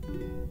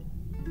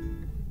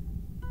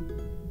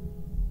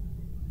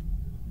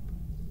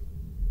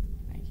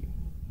 Thank you.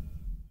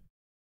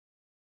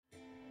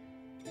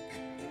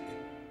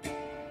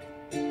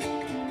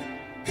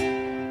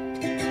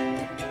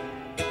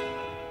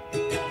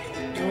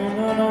 No,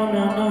 no, no,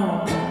 no, no.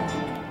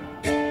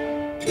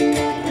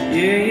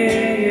 Yeah.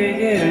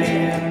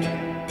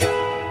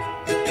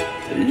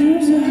 The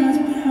loser has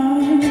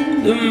behind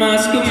the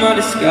mask of my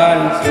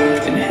disguise,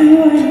 and who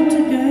I am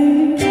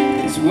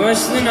today is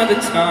worse than other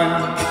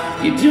times.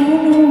 You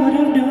don't know what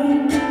I've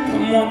done.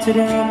 I'm wanted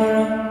on the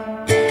run.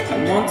 I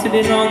I'm wanted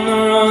and on the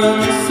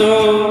run,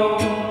 so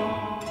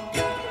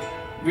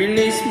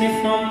release me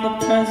from the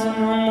present.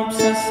 I'm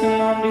obsessing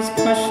on these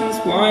questions.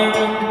 Why I'm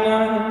in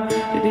denial?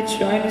 Did he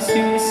try to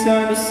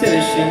suicide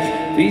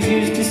session? Please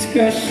use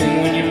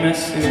discretion when you're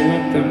messing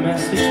with the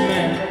message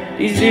man.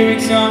 These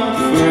lyrics aren't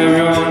for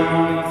everyone,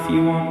 only if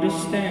you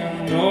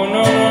understand. No,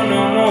 no,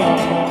 no, no,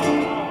 no.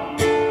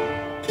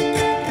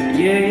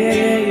 Yeah,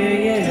 yeah, yeah,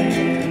 yeah,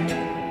 yeah.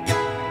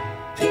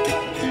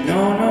 No,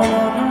 no,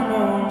 no, no,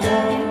 no, no.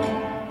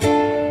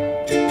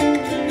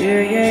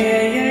 Yeah, yeah,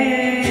 yeah,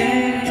 yeah, yeah,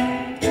 yeah.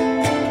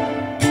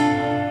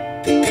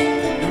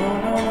 No,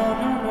 no, no,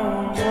 no, no,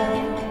 no.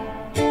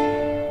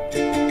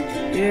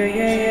 Yeah,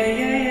 yeah, yeah,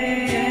 yeah,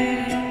 yeah,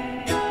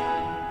 yeah.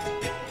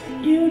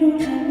 You don't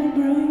know my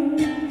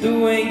brain the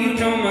way you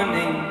know my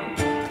name,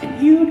 and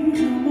you don't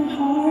know my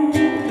heart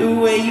the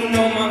way you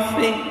know my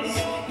face.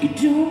 You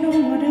don't know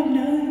what I've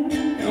done.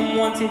 I'm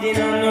wanted and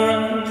on the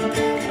run.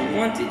 I'm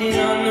wanted and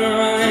on the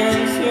run.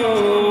 So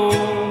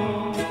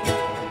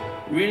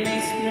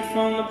release me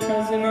from the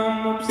present.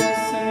 I'm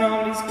obsessing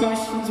all these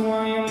questions.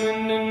 Why I'm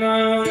in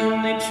denial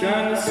and they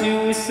trying to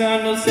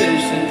suicidal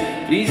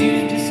session. Please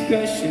use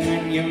discretion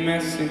when you're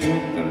messing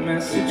with the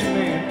message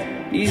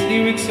man. These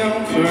lyrics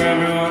aren't for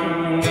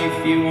everyone, only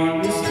if you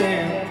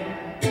understand.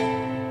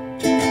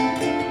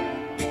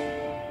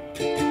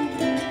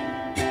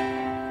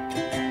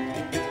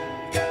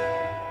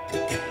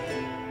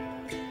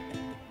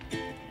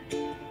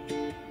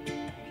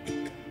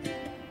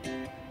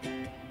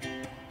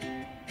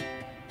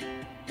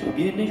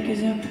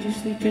 Cause I could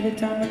just sleep at a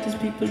time like there's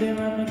people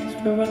around like this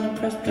girl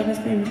unimpressed by this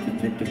name.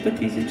 But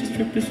these are just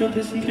trippers, so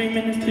listen 3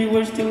 minutes, 3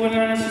 words to a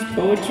line. It's just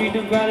poetry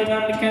divided.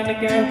 I'm the kind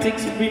of guy who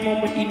takes every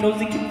moment he knows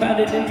he can find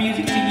it in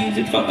music to use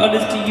it for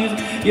others to use it.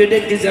 You're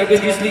dead cause I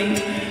could just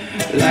leave.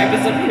 Life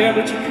is up here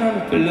but you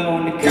comment below,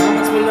 and the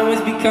comments will always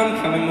become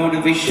common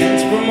motivation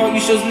to promote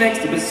your show's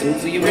next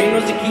episode, so your brain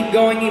knows to keep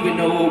going even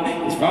though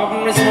it's far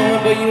from this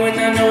moment. But you and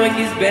I know it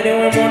gets better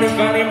when morning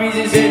finally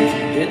reaches it.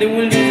 Together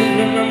we'll lose it,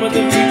 remember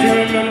the future,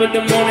 remember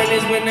the morning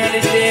is when night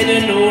is dead.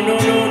 And no, no,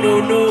 no, no,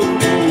 no, no.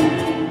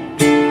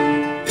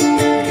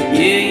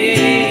 Yeah, yeah,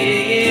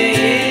 yeah, yeah,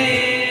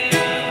 yeah.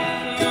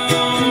 No,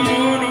 no,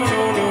 no,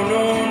 no,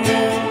 no, no.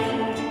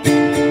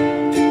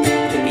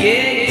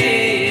 Yeah.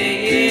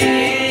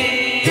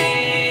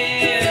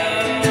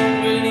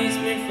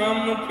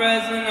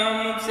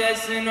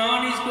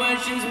 All these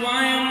questions,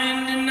 why I'm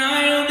in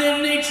denial,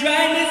 then they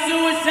try the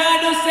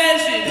suicidal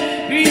session.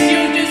 Please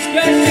use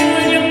discretion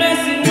when you're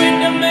messing with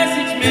the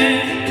message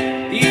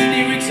man. These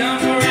lyrics are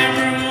for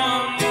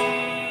everyone.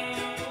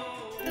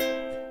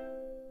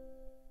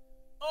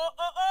 Oh,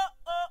 oh, oh,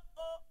 oh,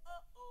 oh,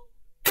 oh.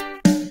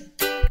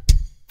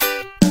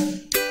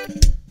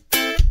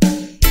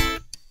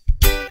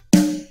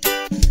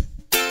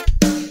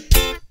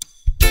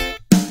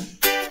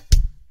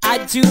 I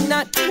do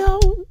not know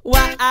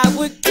why I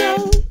would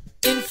go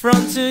in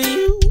front of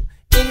you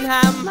and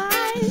hide my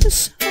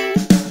soul,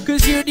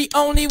 cause you're the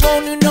only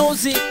one who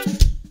knows it.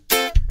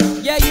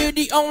 Yeah, you're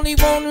the only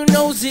one who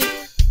knows it.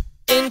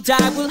 And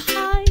I will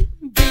hide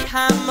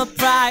behind my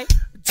pride.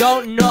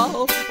 Don't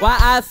know why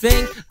I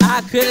think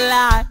I could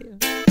lie,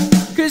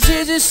 cause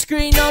there's a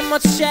screen on my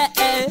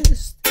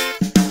chest.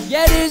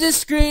 Yeah, there's a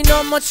screen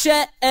on my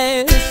chest.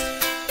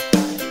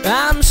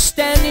 I'm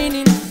standing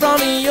in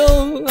front of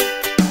you.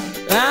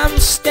 I'm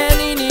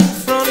standing in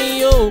front of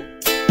you.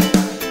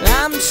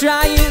 I'm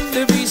trying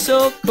to be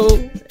so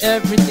cool.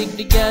 Everything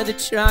together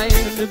trying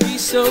to be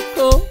so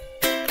cool.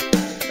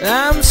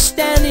 I'm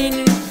standing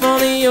in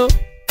front of you.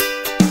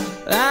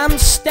 I'm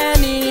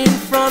standing in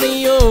front of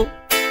you.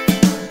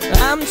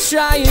 I'm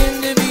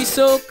trying to be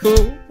so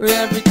cool.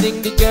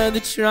 Everything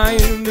together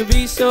trying to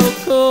be so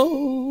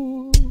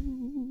cool.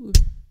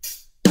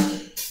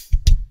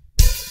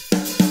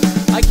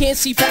 I can't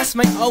see past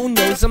my own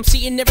nose. I'm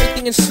seeing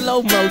everything in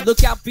slow-mo.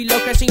 Look out below,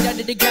 crashing down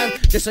to the ground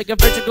just like a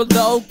vertical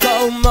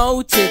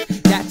locomotive.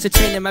 That's a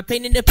train, am I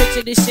painting a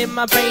picture? This in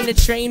my brain, a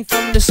train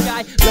from the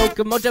sky.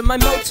 Locomotive, my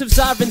motives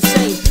are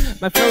insane.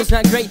 My flow's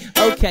not great,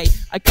 okay.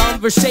 I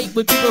conversate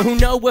with people who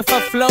know if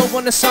I flow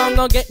on a song,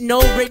 I'll get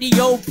no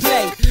radio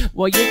play.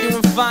 Well, you're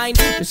doing fine.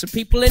 There's some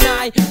people and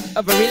I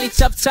have a really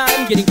tough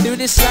time getting through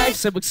this life,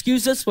 so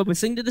excuse us when we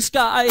sing to the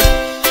sky.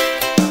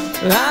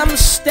 I'm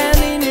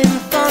standing in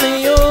front of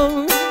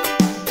you.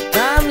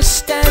 I'm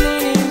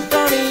standing in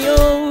front of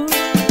you.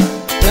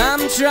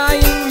 I'm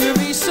trying to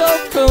be so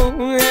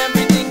cool.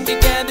 Everything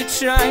together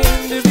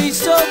trying to be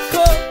so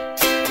cool.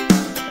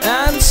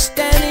 I'm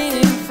standing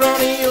in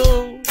front of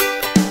you.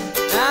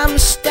 I'm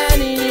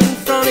standing in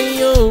front of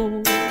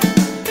you.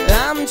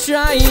 I'm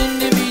trying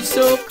to be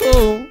so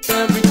cool.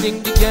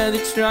 Everything together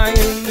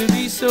trying to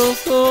be so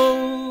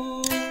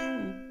cool.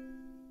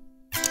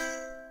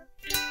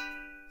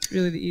 It's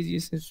really the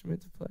easiest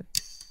instrument to play.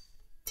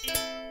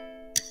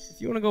 If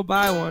you want to go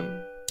buy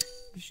one,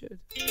 you should.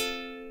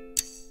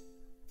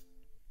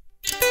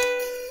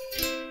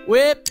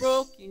 We're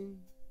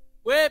broken,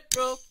 we're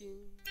broken,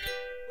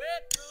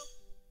 we're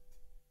broken,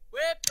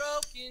 we're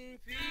broken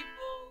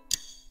people.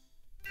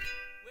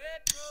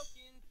 We're broken.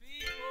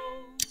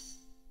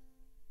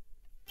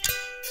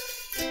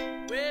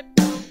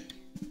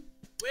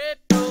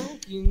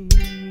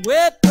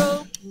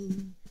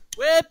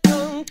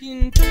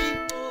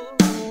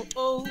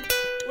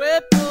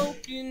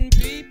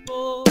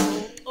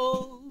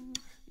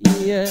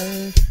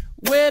 yeah.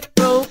 We're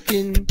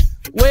broken,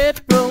 we're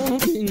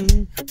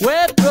broken,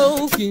 we're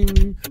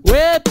broken,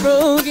 we're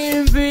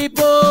broken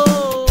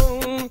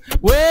people.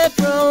 We're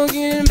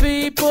broken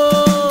people,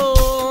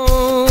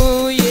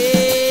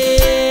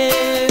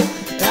 yeah.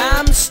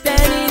 I'm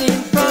standing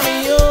in front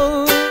of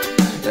you.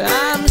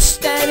 I'm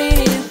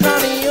standing in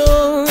front of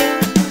you.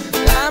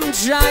 I'm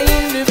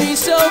trying to be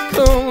so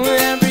cool.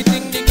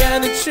 Everything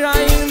together,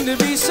 trying to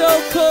be so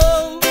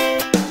cool.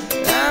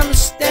 I'm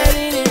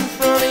standing in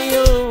front of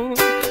you.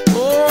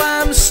 Oh,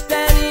 I'm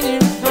standing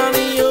in front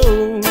of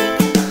you.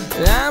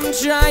 I'm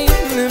trying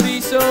to be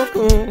so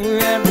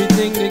cool.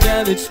 Everything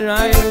together,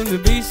 trying to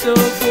be so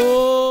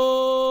cool.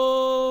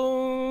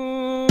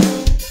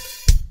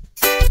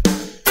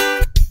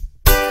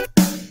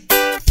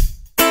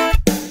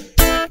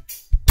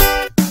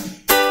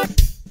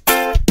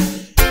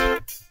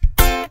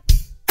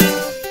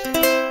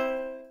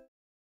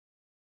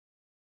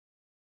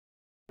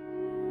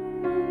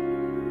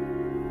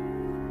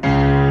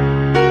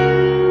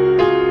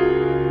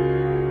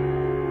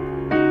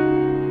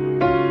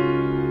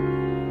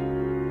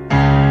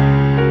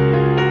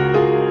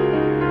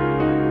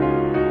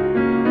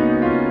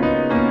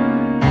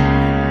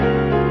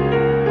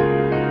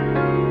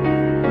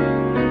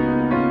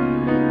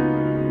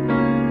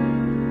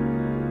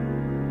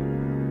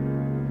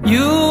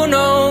 You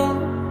know,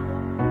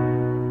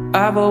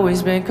 I've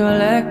always been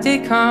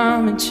collected,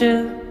 calm and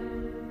chill.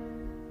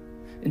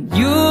 And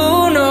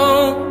you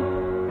know,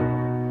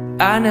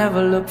 I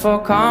never look for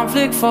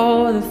conflict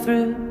for the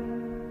thrill.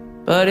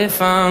 But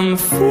if I'm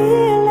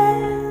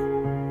feeling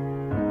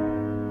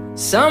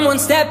someone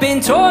stepping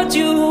towards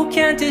you who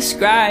can't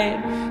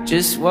describe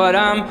just what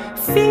I'm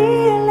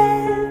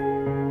feeling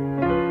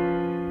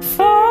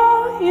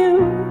for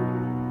you,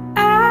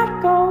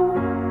 I'd go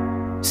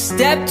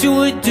step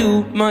to a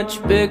dude much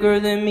bigger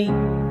than me.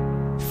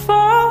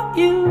 For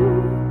you,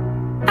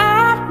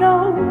 I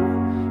know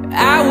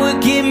I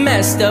would get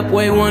messed up,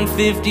 weigh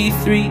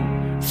 153.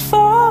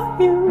 For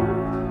you,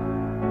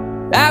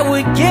 I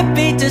would get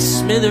beat to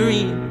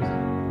smithereens.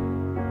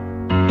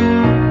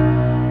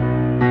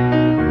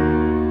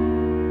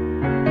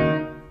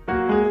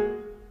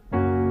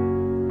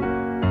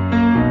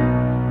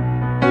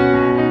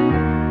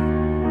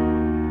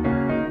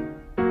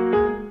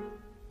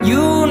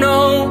 You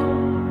know,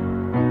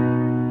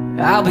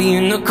 I'll be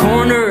in the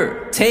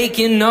corner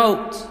taking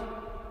notes.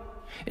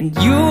 And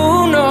you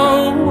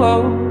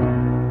know,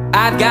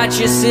 I've got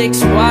your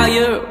 6 while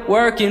you're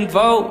working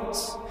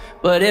votes.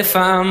 But if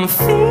I'm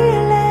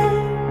feeling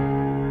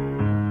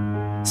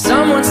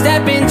someone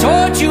stepping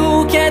towards you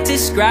who can't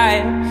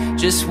describe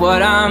just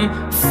what I'm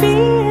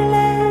feeling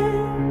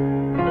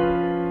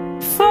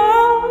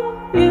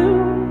for you,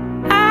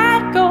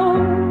 I'd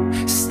go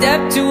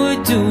step to a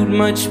dude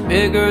much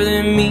bigger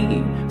than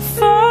me.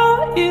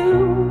 For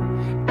you,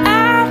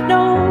 I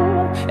know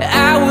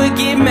I would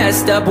get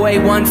messed up, weigh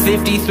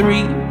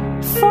 153.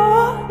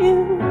 For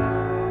you,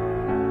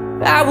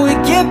 I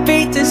would get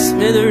beat to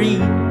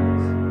smithereens.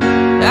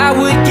 I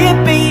would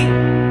get beat.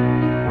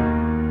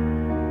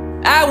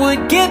 I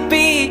would get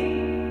beat.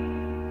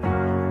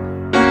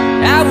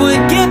 I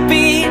would get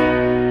beat.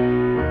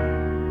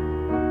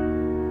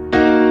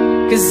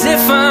 'Cause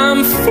if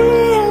I'm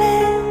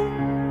feeling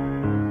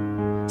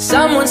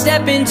someone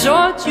stepping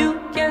towards you,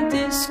 can't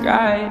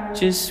describe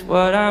just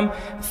what I'm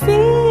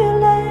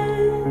feeling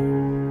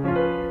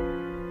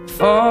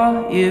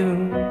for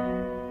you,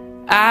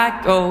 I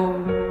go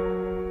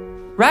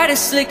write a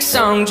slick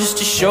song just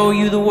to show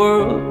you the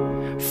world.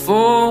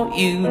 For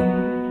you,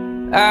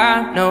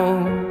 I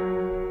know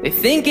they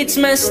think it's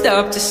messed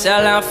up to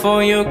sell out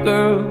for your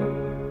girl.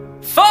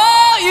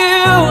 For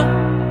you,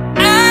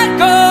 I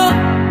go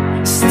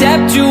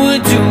step to a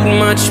dude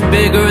much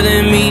bigger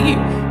than me.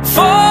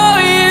 For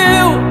you,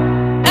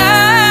 I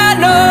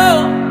know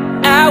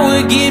I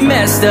would get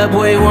messed up,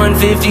 weigh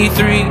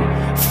 153.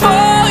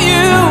 For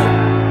you,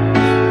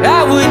 I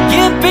would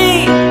get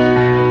beat.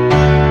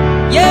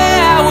 Yeah,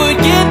 I would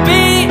get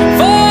beat.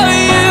 For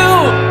you,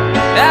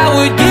 I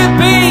would get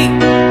beat.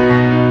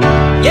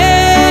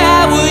 Yeah,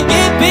 I would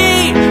get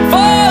beat.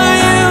 For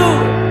you,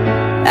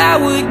 I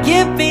would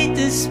get beat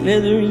to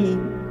smithereens.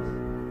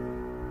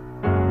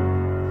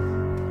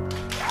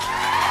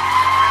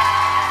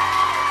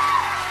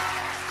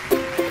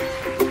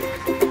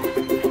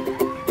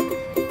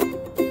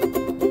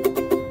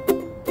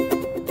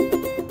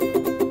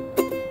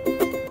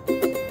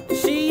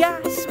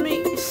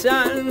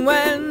 Son,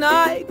 when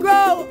I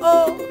grow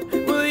old,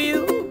 will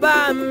you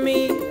buy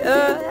me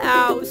a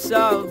house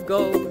of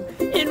gold?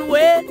 And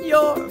when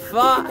your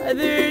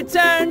father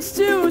turns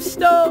to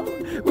stone,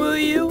 will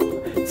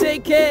you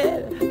take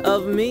care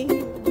of me?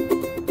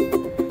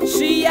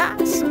 She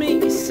asked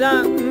me,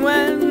 son,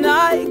 when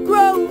I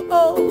grow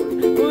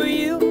old, will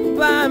you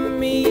buy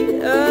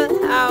me a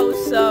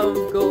house of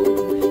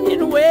gold?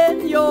 And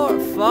when your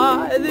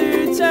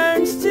father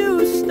turns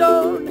to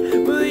stone,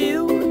 will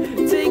you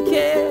take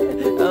care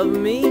of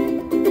me?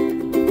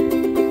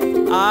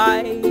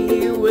 I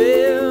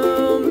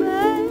will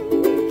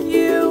make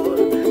you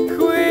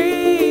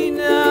queen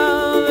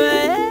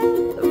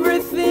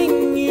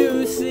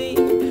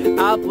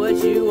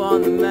put you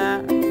on the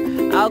map.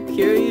 I'll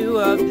cure you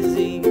of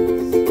disease.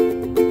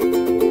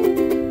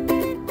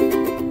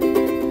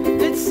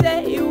 Let's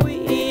say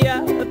we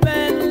up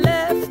and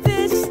left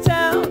this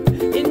town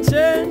and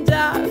turned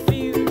our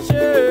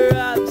future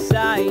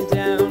upside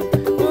down.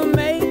 We'll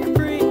make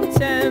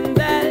pretend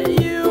that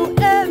you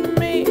and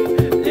me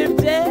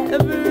lived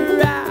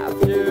ever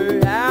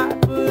after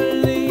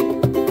happily.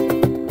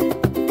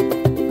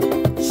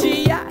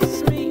 She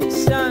asked me,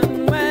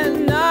 son,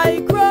 when I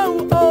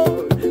grow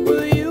old,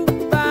 will you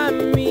buy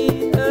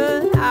me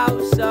a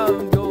house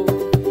of gold?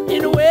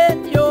 And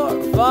when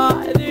your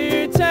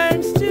father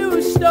turns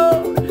to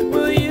stone,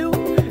 will you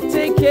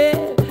take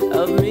care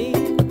of me?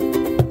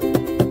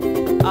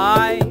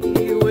 I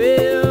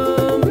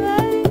will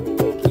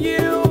make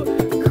you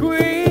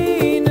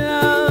queen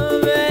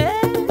of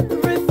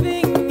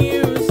everything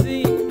you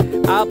see.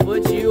 I'll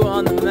put you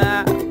on the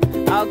map.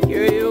 I'll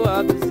cure you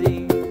of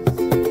disease.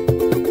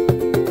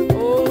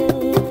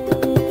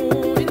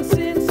 Oh, and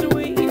since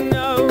we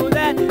know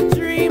that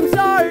dreams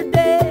are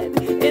dead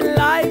and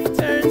life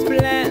turns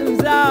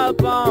plans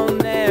up on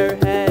their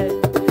head,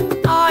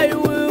 I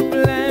will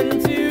plan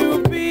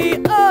to be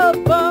a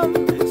bum,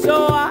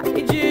 so I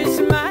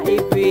just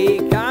might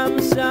become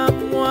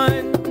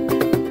someone.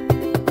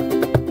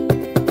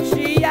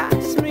 She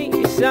asked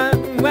me,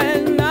 son,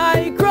 when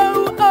I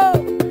grow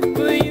old,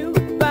 will you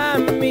buy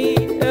me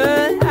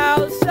a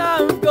house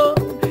of gold?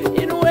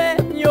 And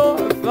when your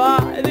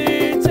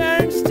father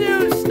turns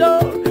to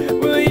stone,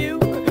 will you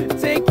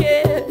take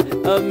care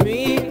of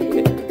me?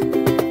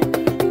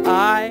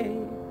 I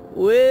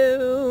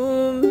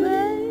will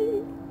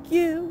make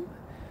you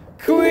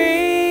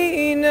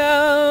queen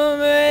of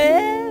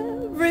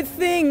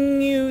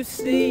everything you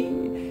see.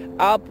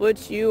 I'll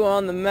put you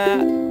on the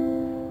map.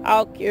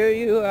 I'll cure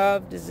you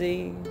of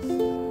disease.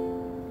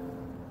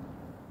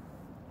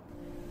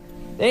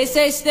 They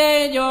say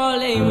stay in your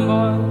lane,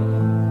 boy,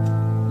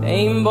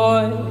 lane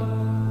boy.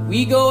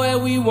 We go where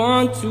we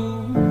want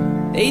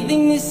to. They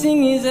think this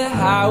thing is a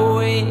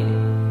highway,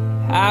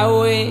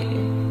 highway.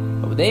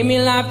 Oh, they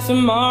may laugh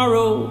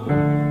tomorrow.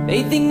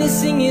 They think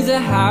this thing is a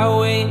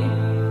highway.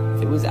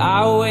 If it was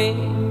our way,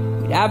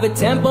 we'd have a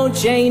tempo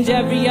change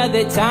every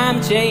other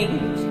time change.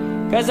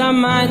 Cause our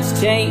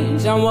minds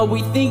change on what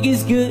we think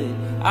is good.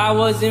 I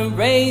wasn't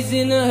raised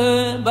in the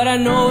hood, but I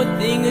know a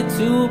thing or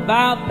two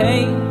about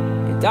pain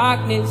and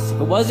darkness.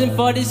 If it wasn't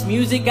for this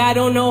music, I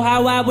don't know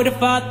how I would've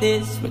fought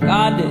this.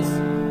 Regardless,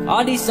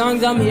 all these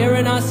songs I'm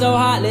hearing are so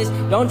heartless.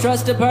 Don't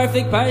trust a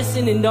perfect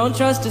person and don't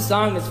trust a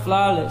song that's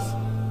flawless.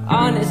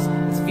 Honest,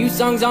 there's few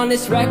songs on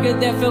this record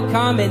that feel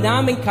common.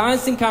 I'm in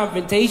constant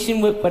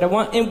confrontation with what I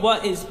want and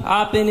what is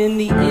popping in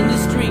the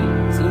industry.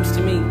 Seems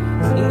to me,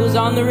 singles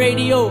on the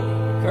radio,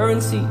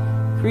 currency,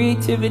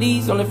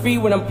 creativity's on the free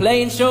when I'm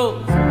playing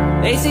shows.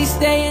 They say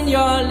stay in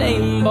your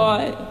lane,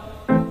 boy,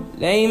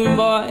 lane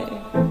boy.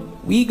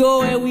 We go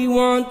where we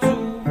want to.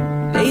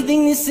 They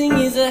think this thing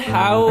is a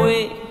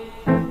highway,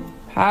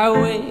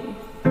 highway.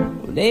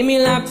 Well, they may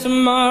laugh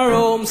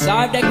tomorrow. I'm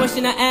sorry if that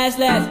question I asked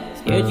last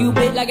scared you a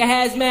bit like a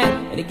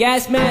hazmat and a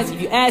gas mask.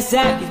 If you ask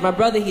Zach, he's my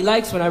brother, he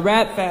likes when I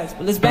rap fast.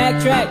 But let's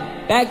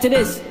backtrack, back to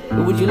this.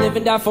 Who would you live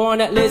and die for on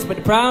that list? But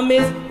the problem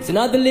is, it's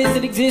another list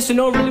that exists, so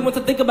no one really wants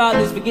to think about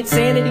this. Forget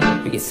sanity,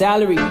 forget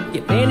salary,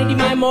 forget vanity,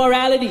 my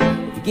morality.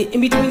 Forget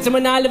in between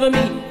someone I live and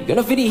me. You're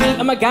gonna feel the heat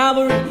of my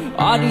cavalry.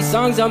 All these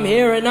songs I'm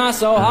hearing are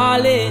so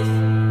heartless.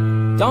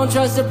 Don't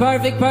trust a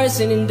perfect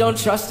person and don't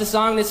trust a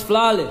song that's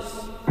flawless.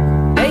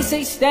 They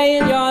say stay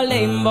in your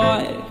lane,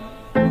 boy,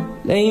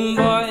 lane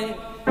boy.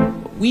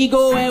 We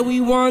go where we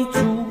want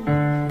to.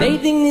 They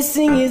think this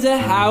thing is a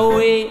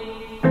highway,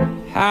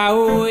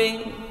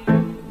 highway.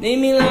 They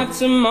may laugh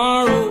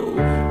tomorrow.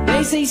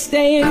 They say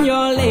stay in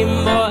your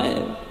lane, boy,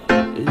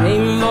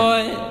 lane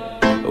boy.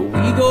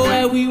 We go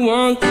where we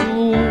want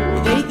to.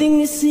 They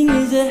think this thing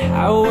is a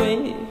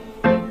highway,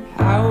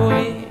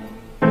 highway.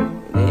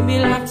 They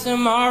may laugh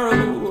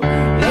tomorrow.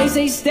 They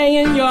say stay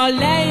in your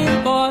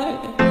lane, boy,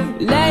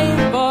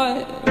 lane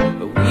boy.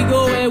 We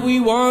go where we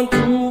want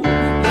to.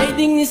 They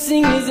think this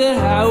thing is a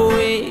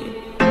highway,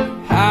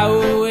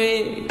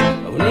 highway.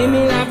 Oh, they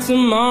may laugh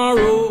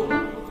tomorrow.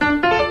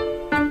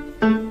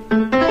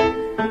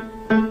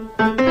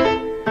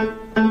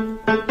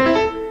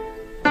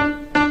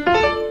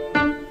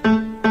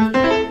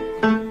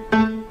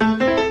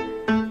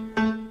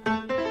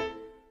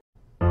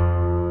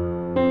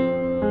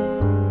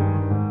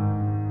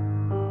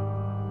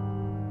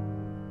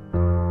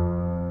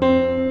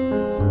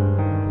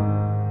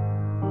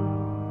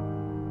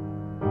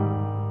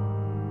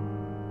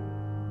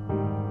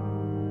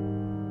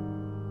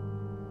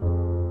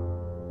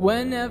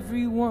 When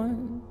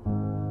everyone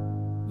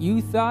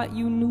you thought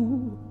you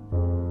knew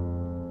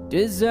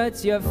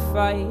deserts your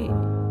fight,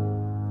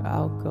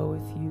 I'll go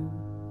with you.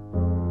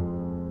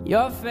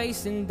 You're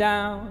facing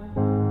down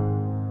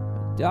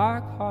a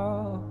dark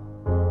hall.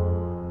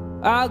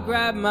 I'll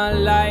grab my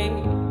light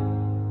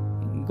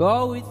and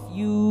go with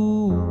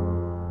you.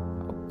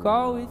 I'll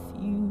go with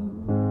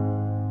you.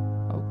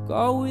 I'll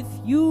go with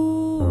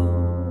you.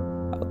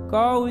 I'll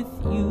go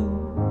with you.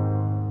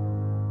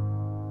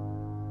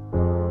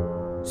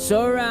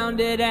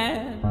 surrounded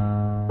and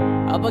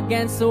up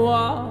against the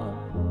wall.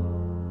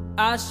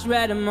 I'll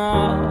shred them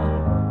all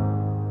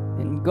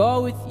and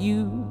go with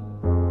you.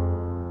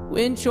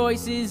 When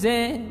choices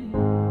end,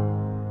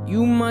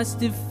 you must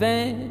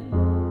defend.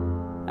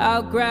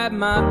 I'll grab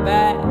my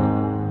bag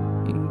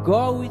and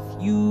go with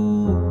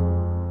you.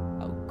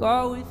 I'll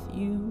go with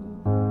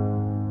you.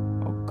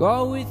 I'll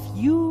go with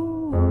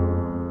you.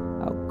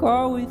 I'll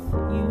go with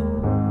you.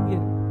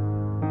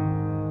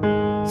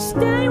 Yeah.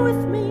 Stay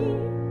with me.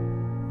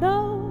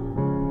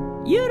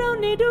 No, you don't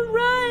need to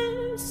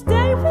run.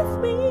 Stay with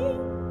me,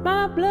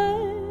 my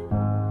blood.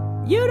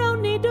 You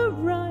don't need to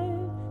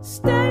run.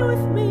 Stay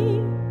with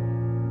me.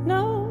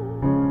 No,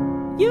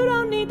 you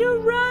don't need to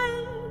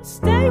run.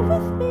 Stay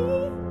with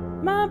me,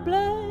 my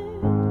blood.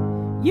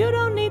 You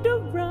don't need to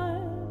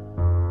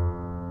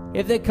run.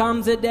 If there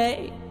comes a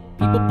day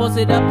people post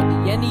it up at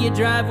the end of your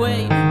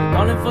driveway, they're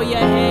calling for your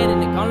head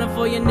and they're calling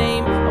for your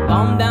name, I'll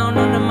bomb down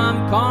on them,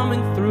 I'm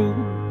coming through.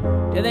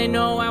 Yeah, they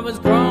know I was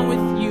growing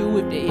with you.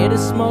 If they hear the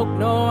smoke,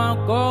 no,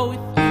 I'll go with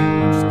you.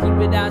 Just keep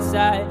it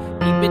outside,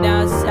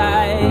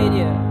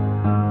 yeah.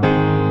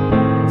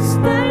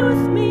 Stay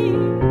with me,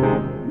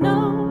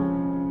 no,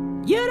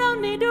 you don't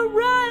need to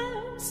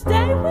run.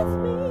 Stay with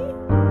me,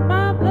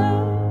 my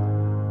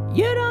blood.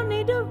 You don't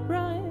need to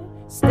run.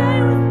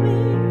 Stay with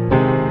me,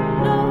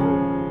 no,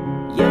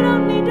 you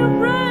don't need to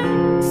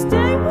run.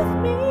 Stay with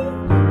me,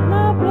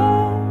 my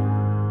blood.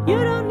 You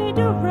don't need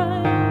to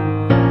run.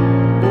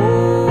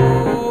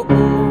 Oh,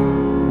 oh,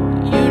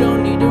 you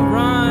don't need to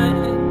run.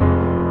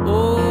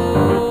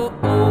 Oh,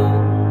 oh,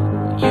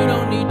 you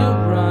don't need to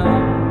run.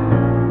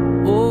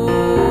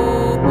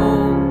 Oh,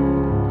 oh,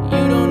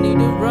 you don't need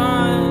to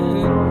run.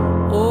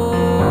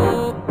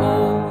 Oh,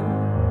 oh.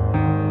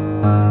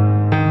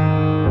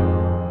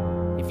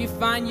 If you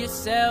find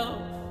yourself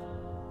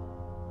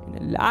in a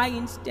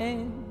lion's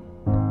den,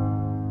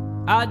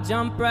 I'll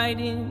jump right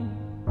in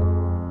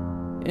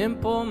and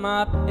pull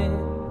my pen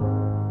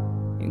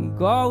and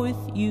go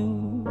with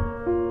you.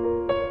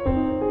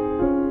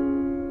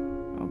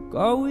 I'll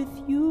go with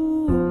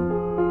you.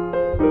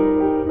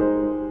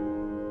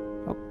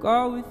 I'll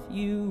go with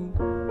you.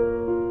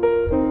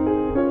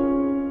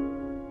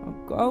 I'll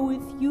go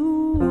with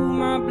you,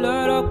 my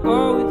blood. I'll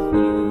go with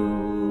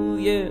you,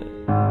 yeah.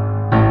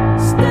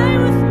 Stay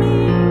with me,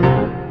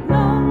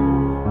 no,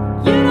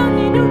 you don't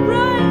need to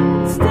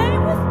run. Stay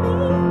with me,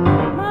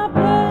 my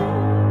blood.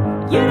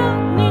 You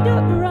don't need to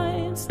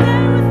run.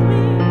 Stay with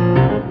me,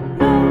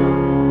 no,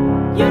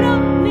 you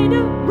don't need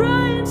to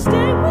run.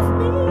 Stay with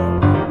me,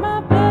 my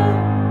blood.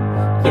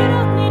 You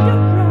don't need to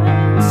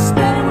run.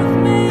 Stay with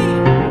me,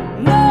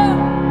 no,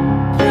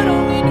 you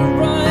don't need to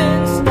run.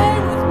 Stay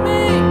with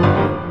me,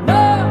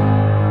 no,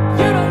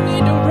 you don't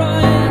need to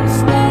run.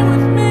 Stay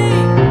with me,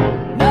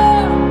 no,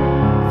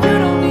 you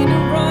don't need to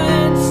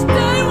run.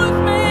 Stay with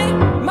me,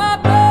 my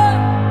blood.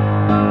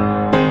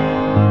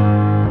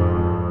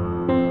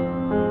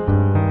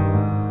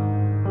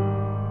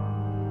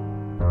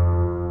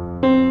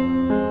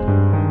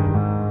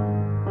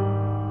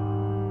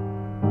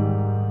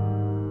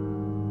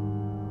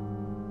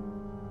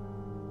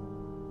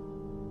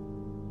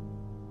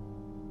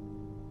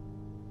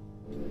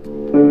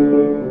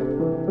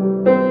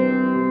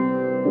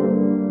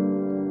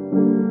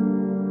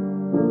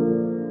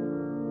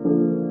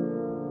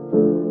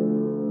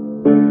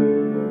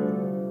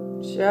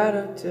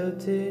 Shadow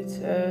tilted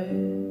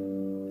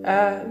head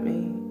at me.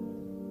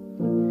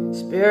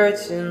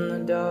 Spirits in the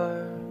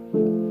dark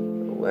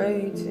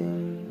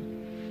waiting.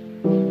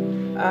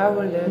 I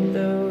will let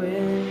the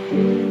wind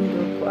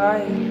go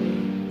quietly.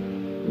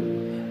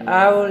 I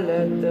will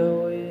let the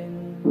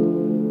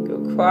wind go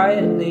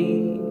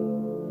quietly.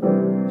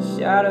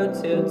 Shadow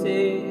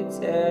tilted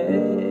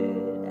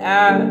head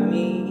at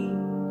me.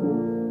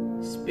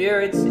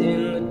 Spirits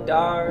in the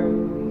dark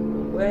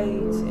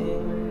waiting.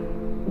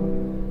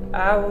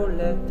 I will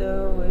let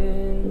the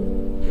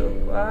wind go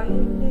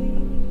quietly.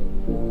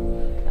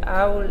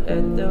 I will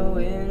let the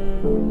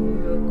wind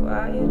go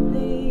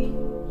quietly.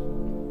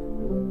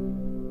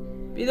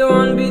 Be the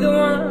one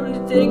to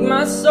take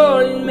my soul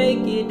and make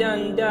it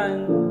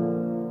undone.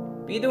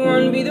 Be the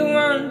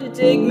one to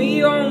take me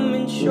home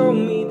and show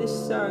me the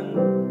sun.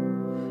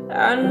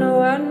 I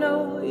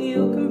know,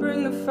 you can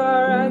bring the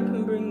fire, I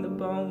can bring the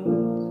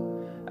bones.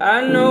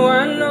 I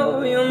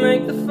know, you'll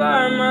make the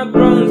fire, my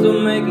bones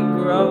will make it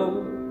grow.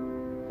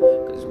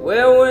 Cause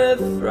where we're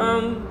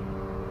from,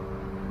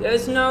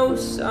 there's no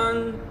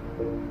sun.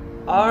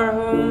 Our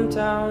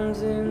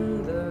hometown's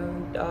in the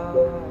dark.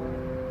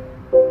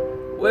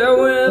 Where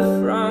we're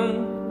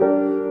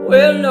from,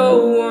 we're no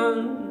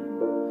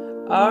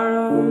one. Our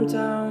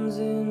hometown's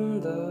in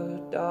the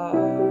dark.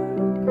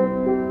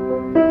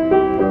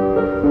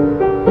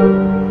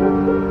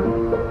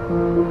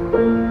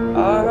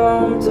 Our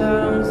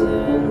hometown's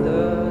in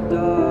the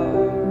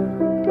dark.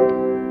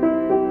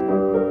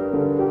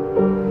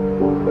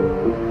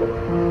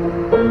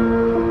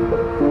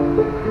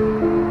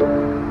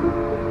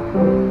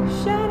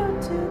 Shadow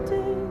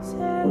tilted his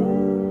head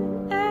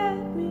at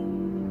me.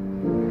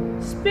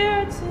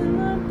 Spirits in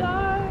the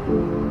dark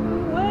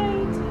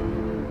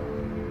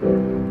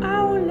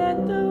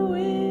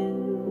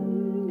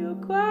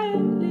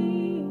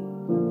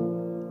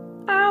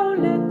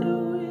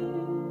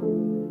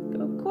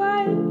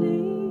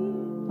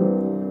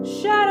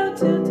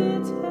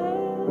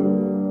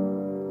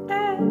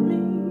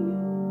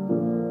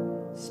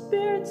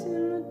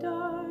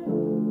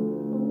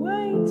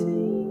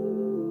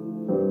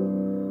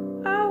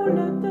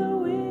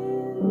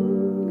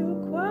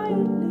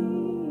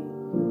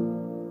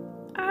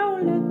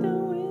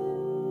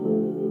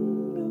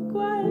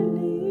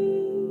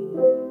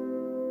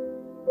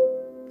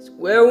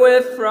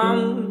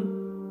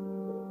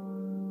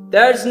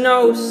there's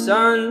no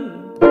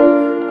sun.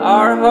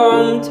 Our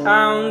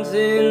hometown's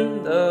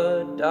in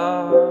the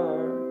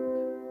dark.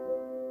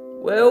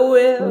 Where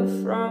we're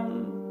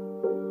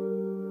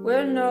from,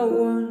 we're no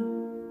one.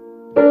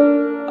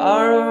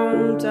 Our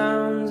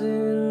hometown's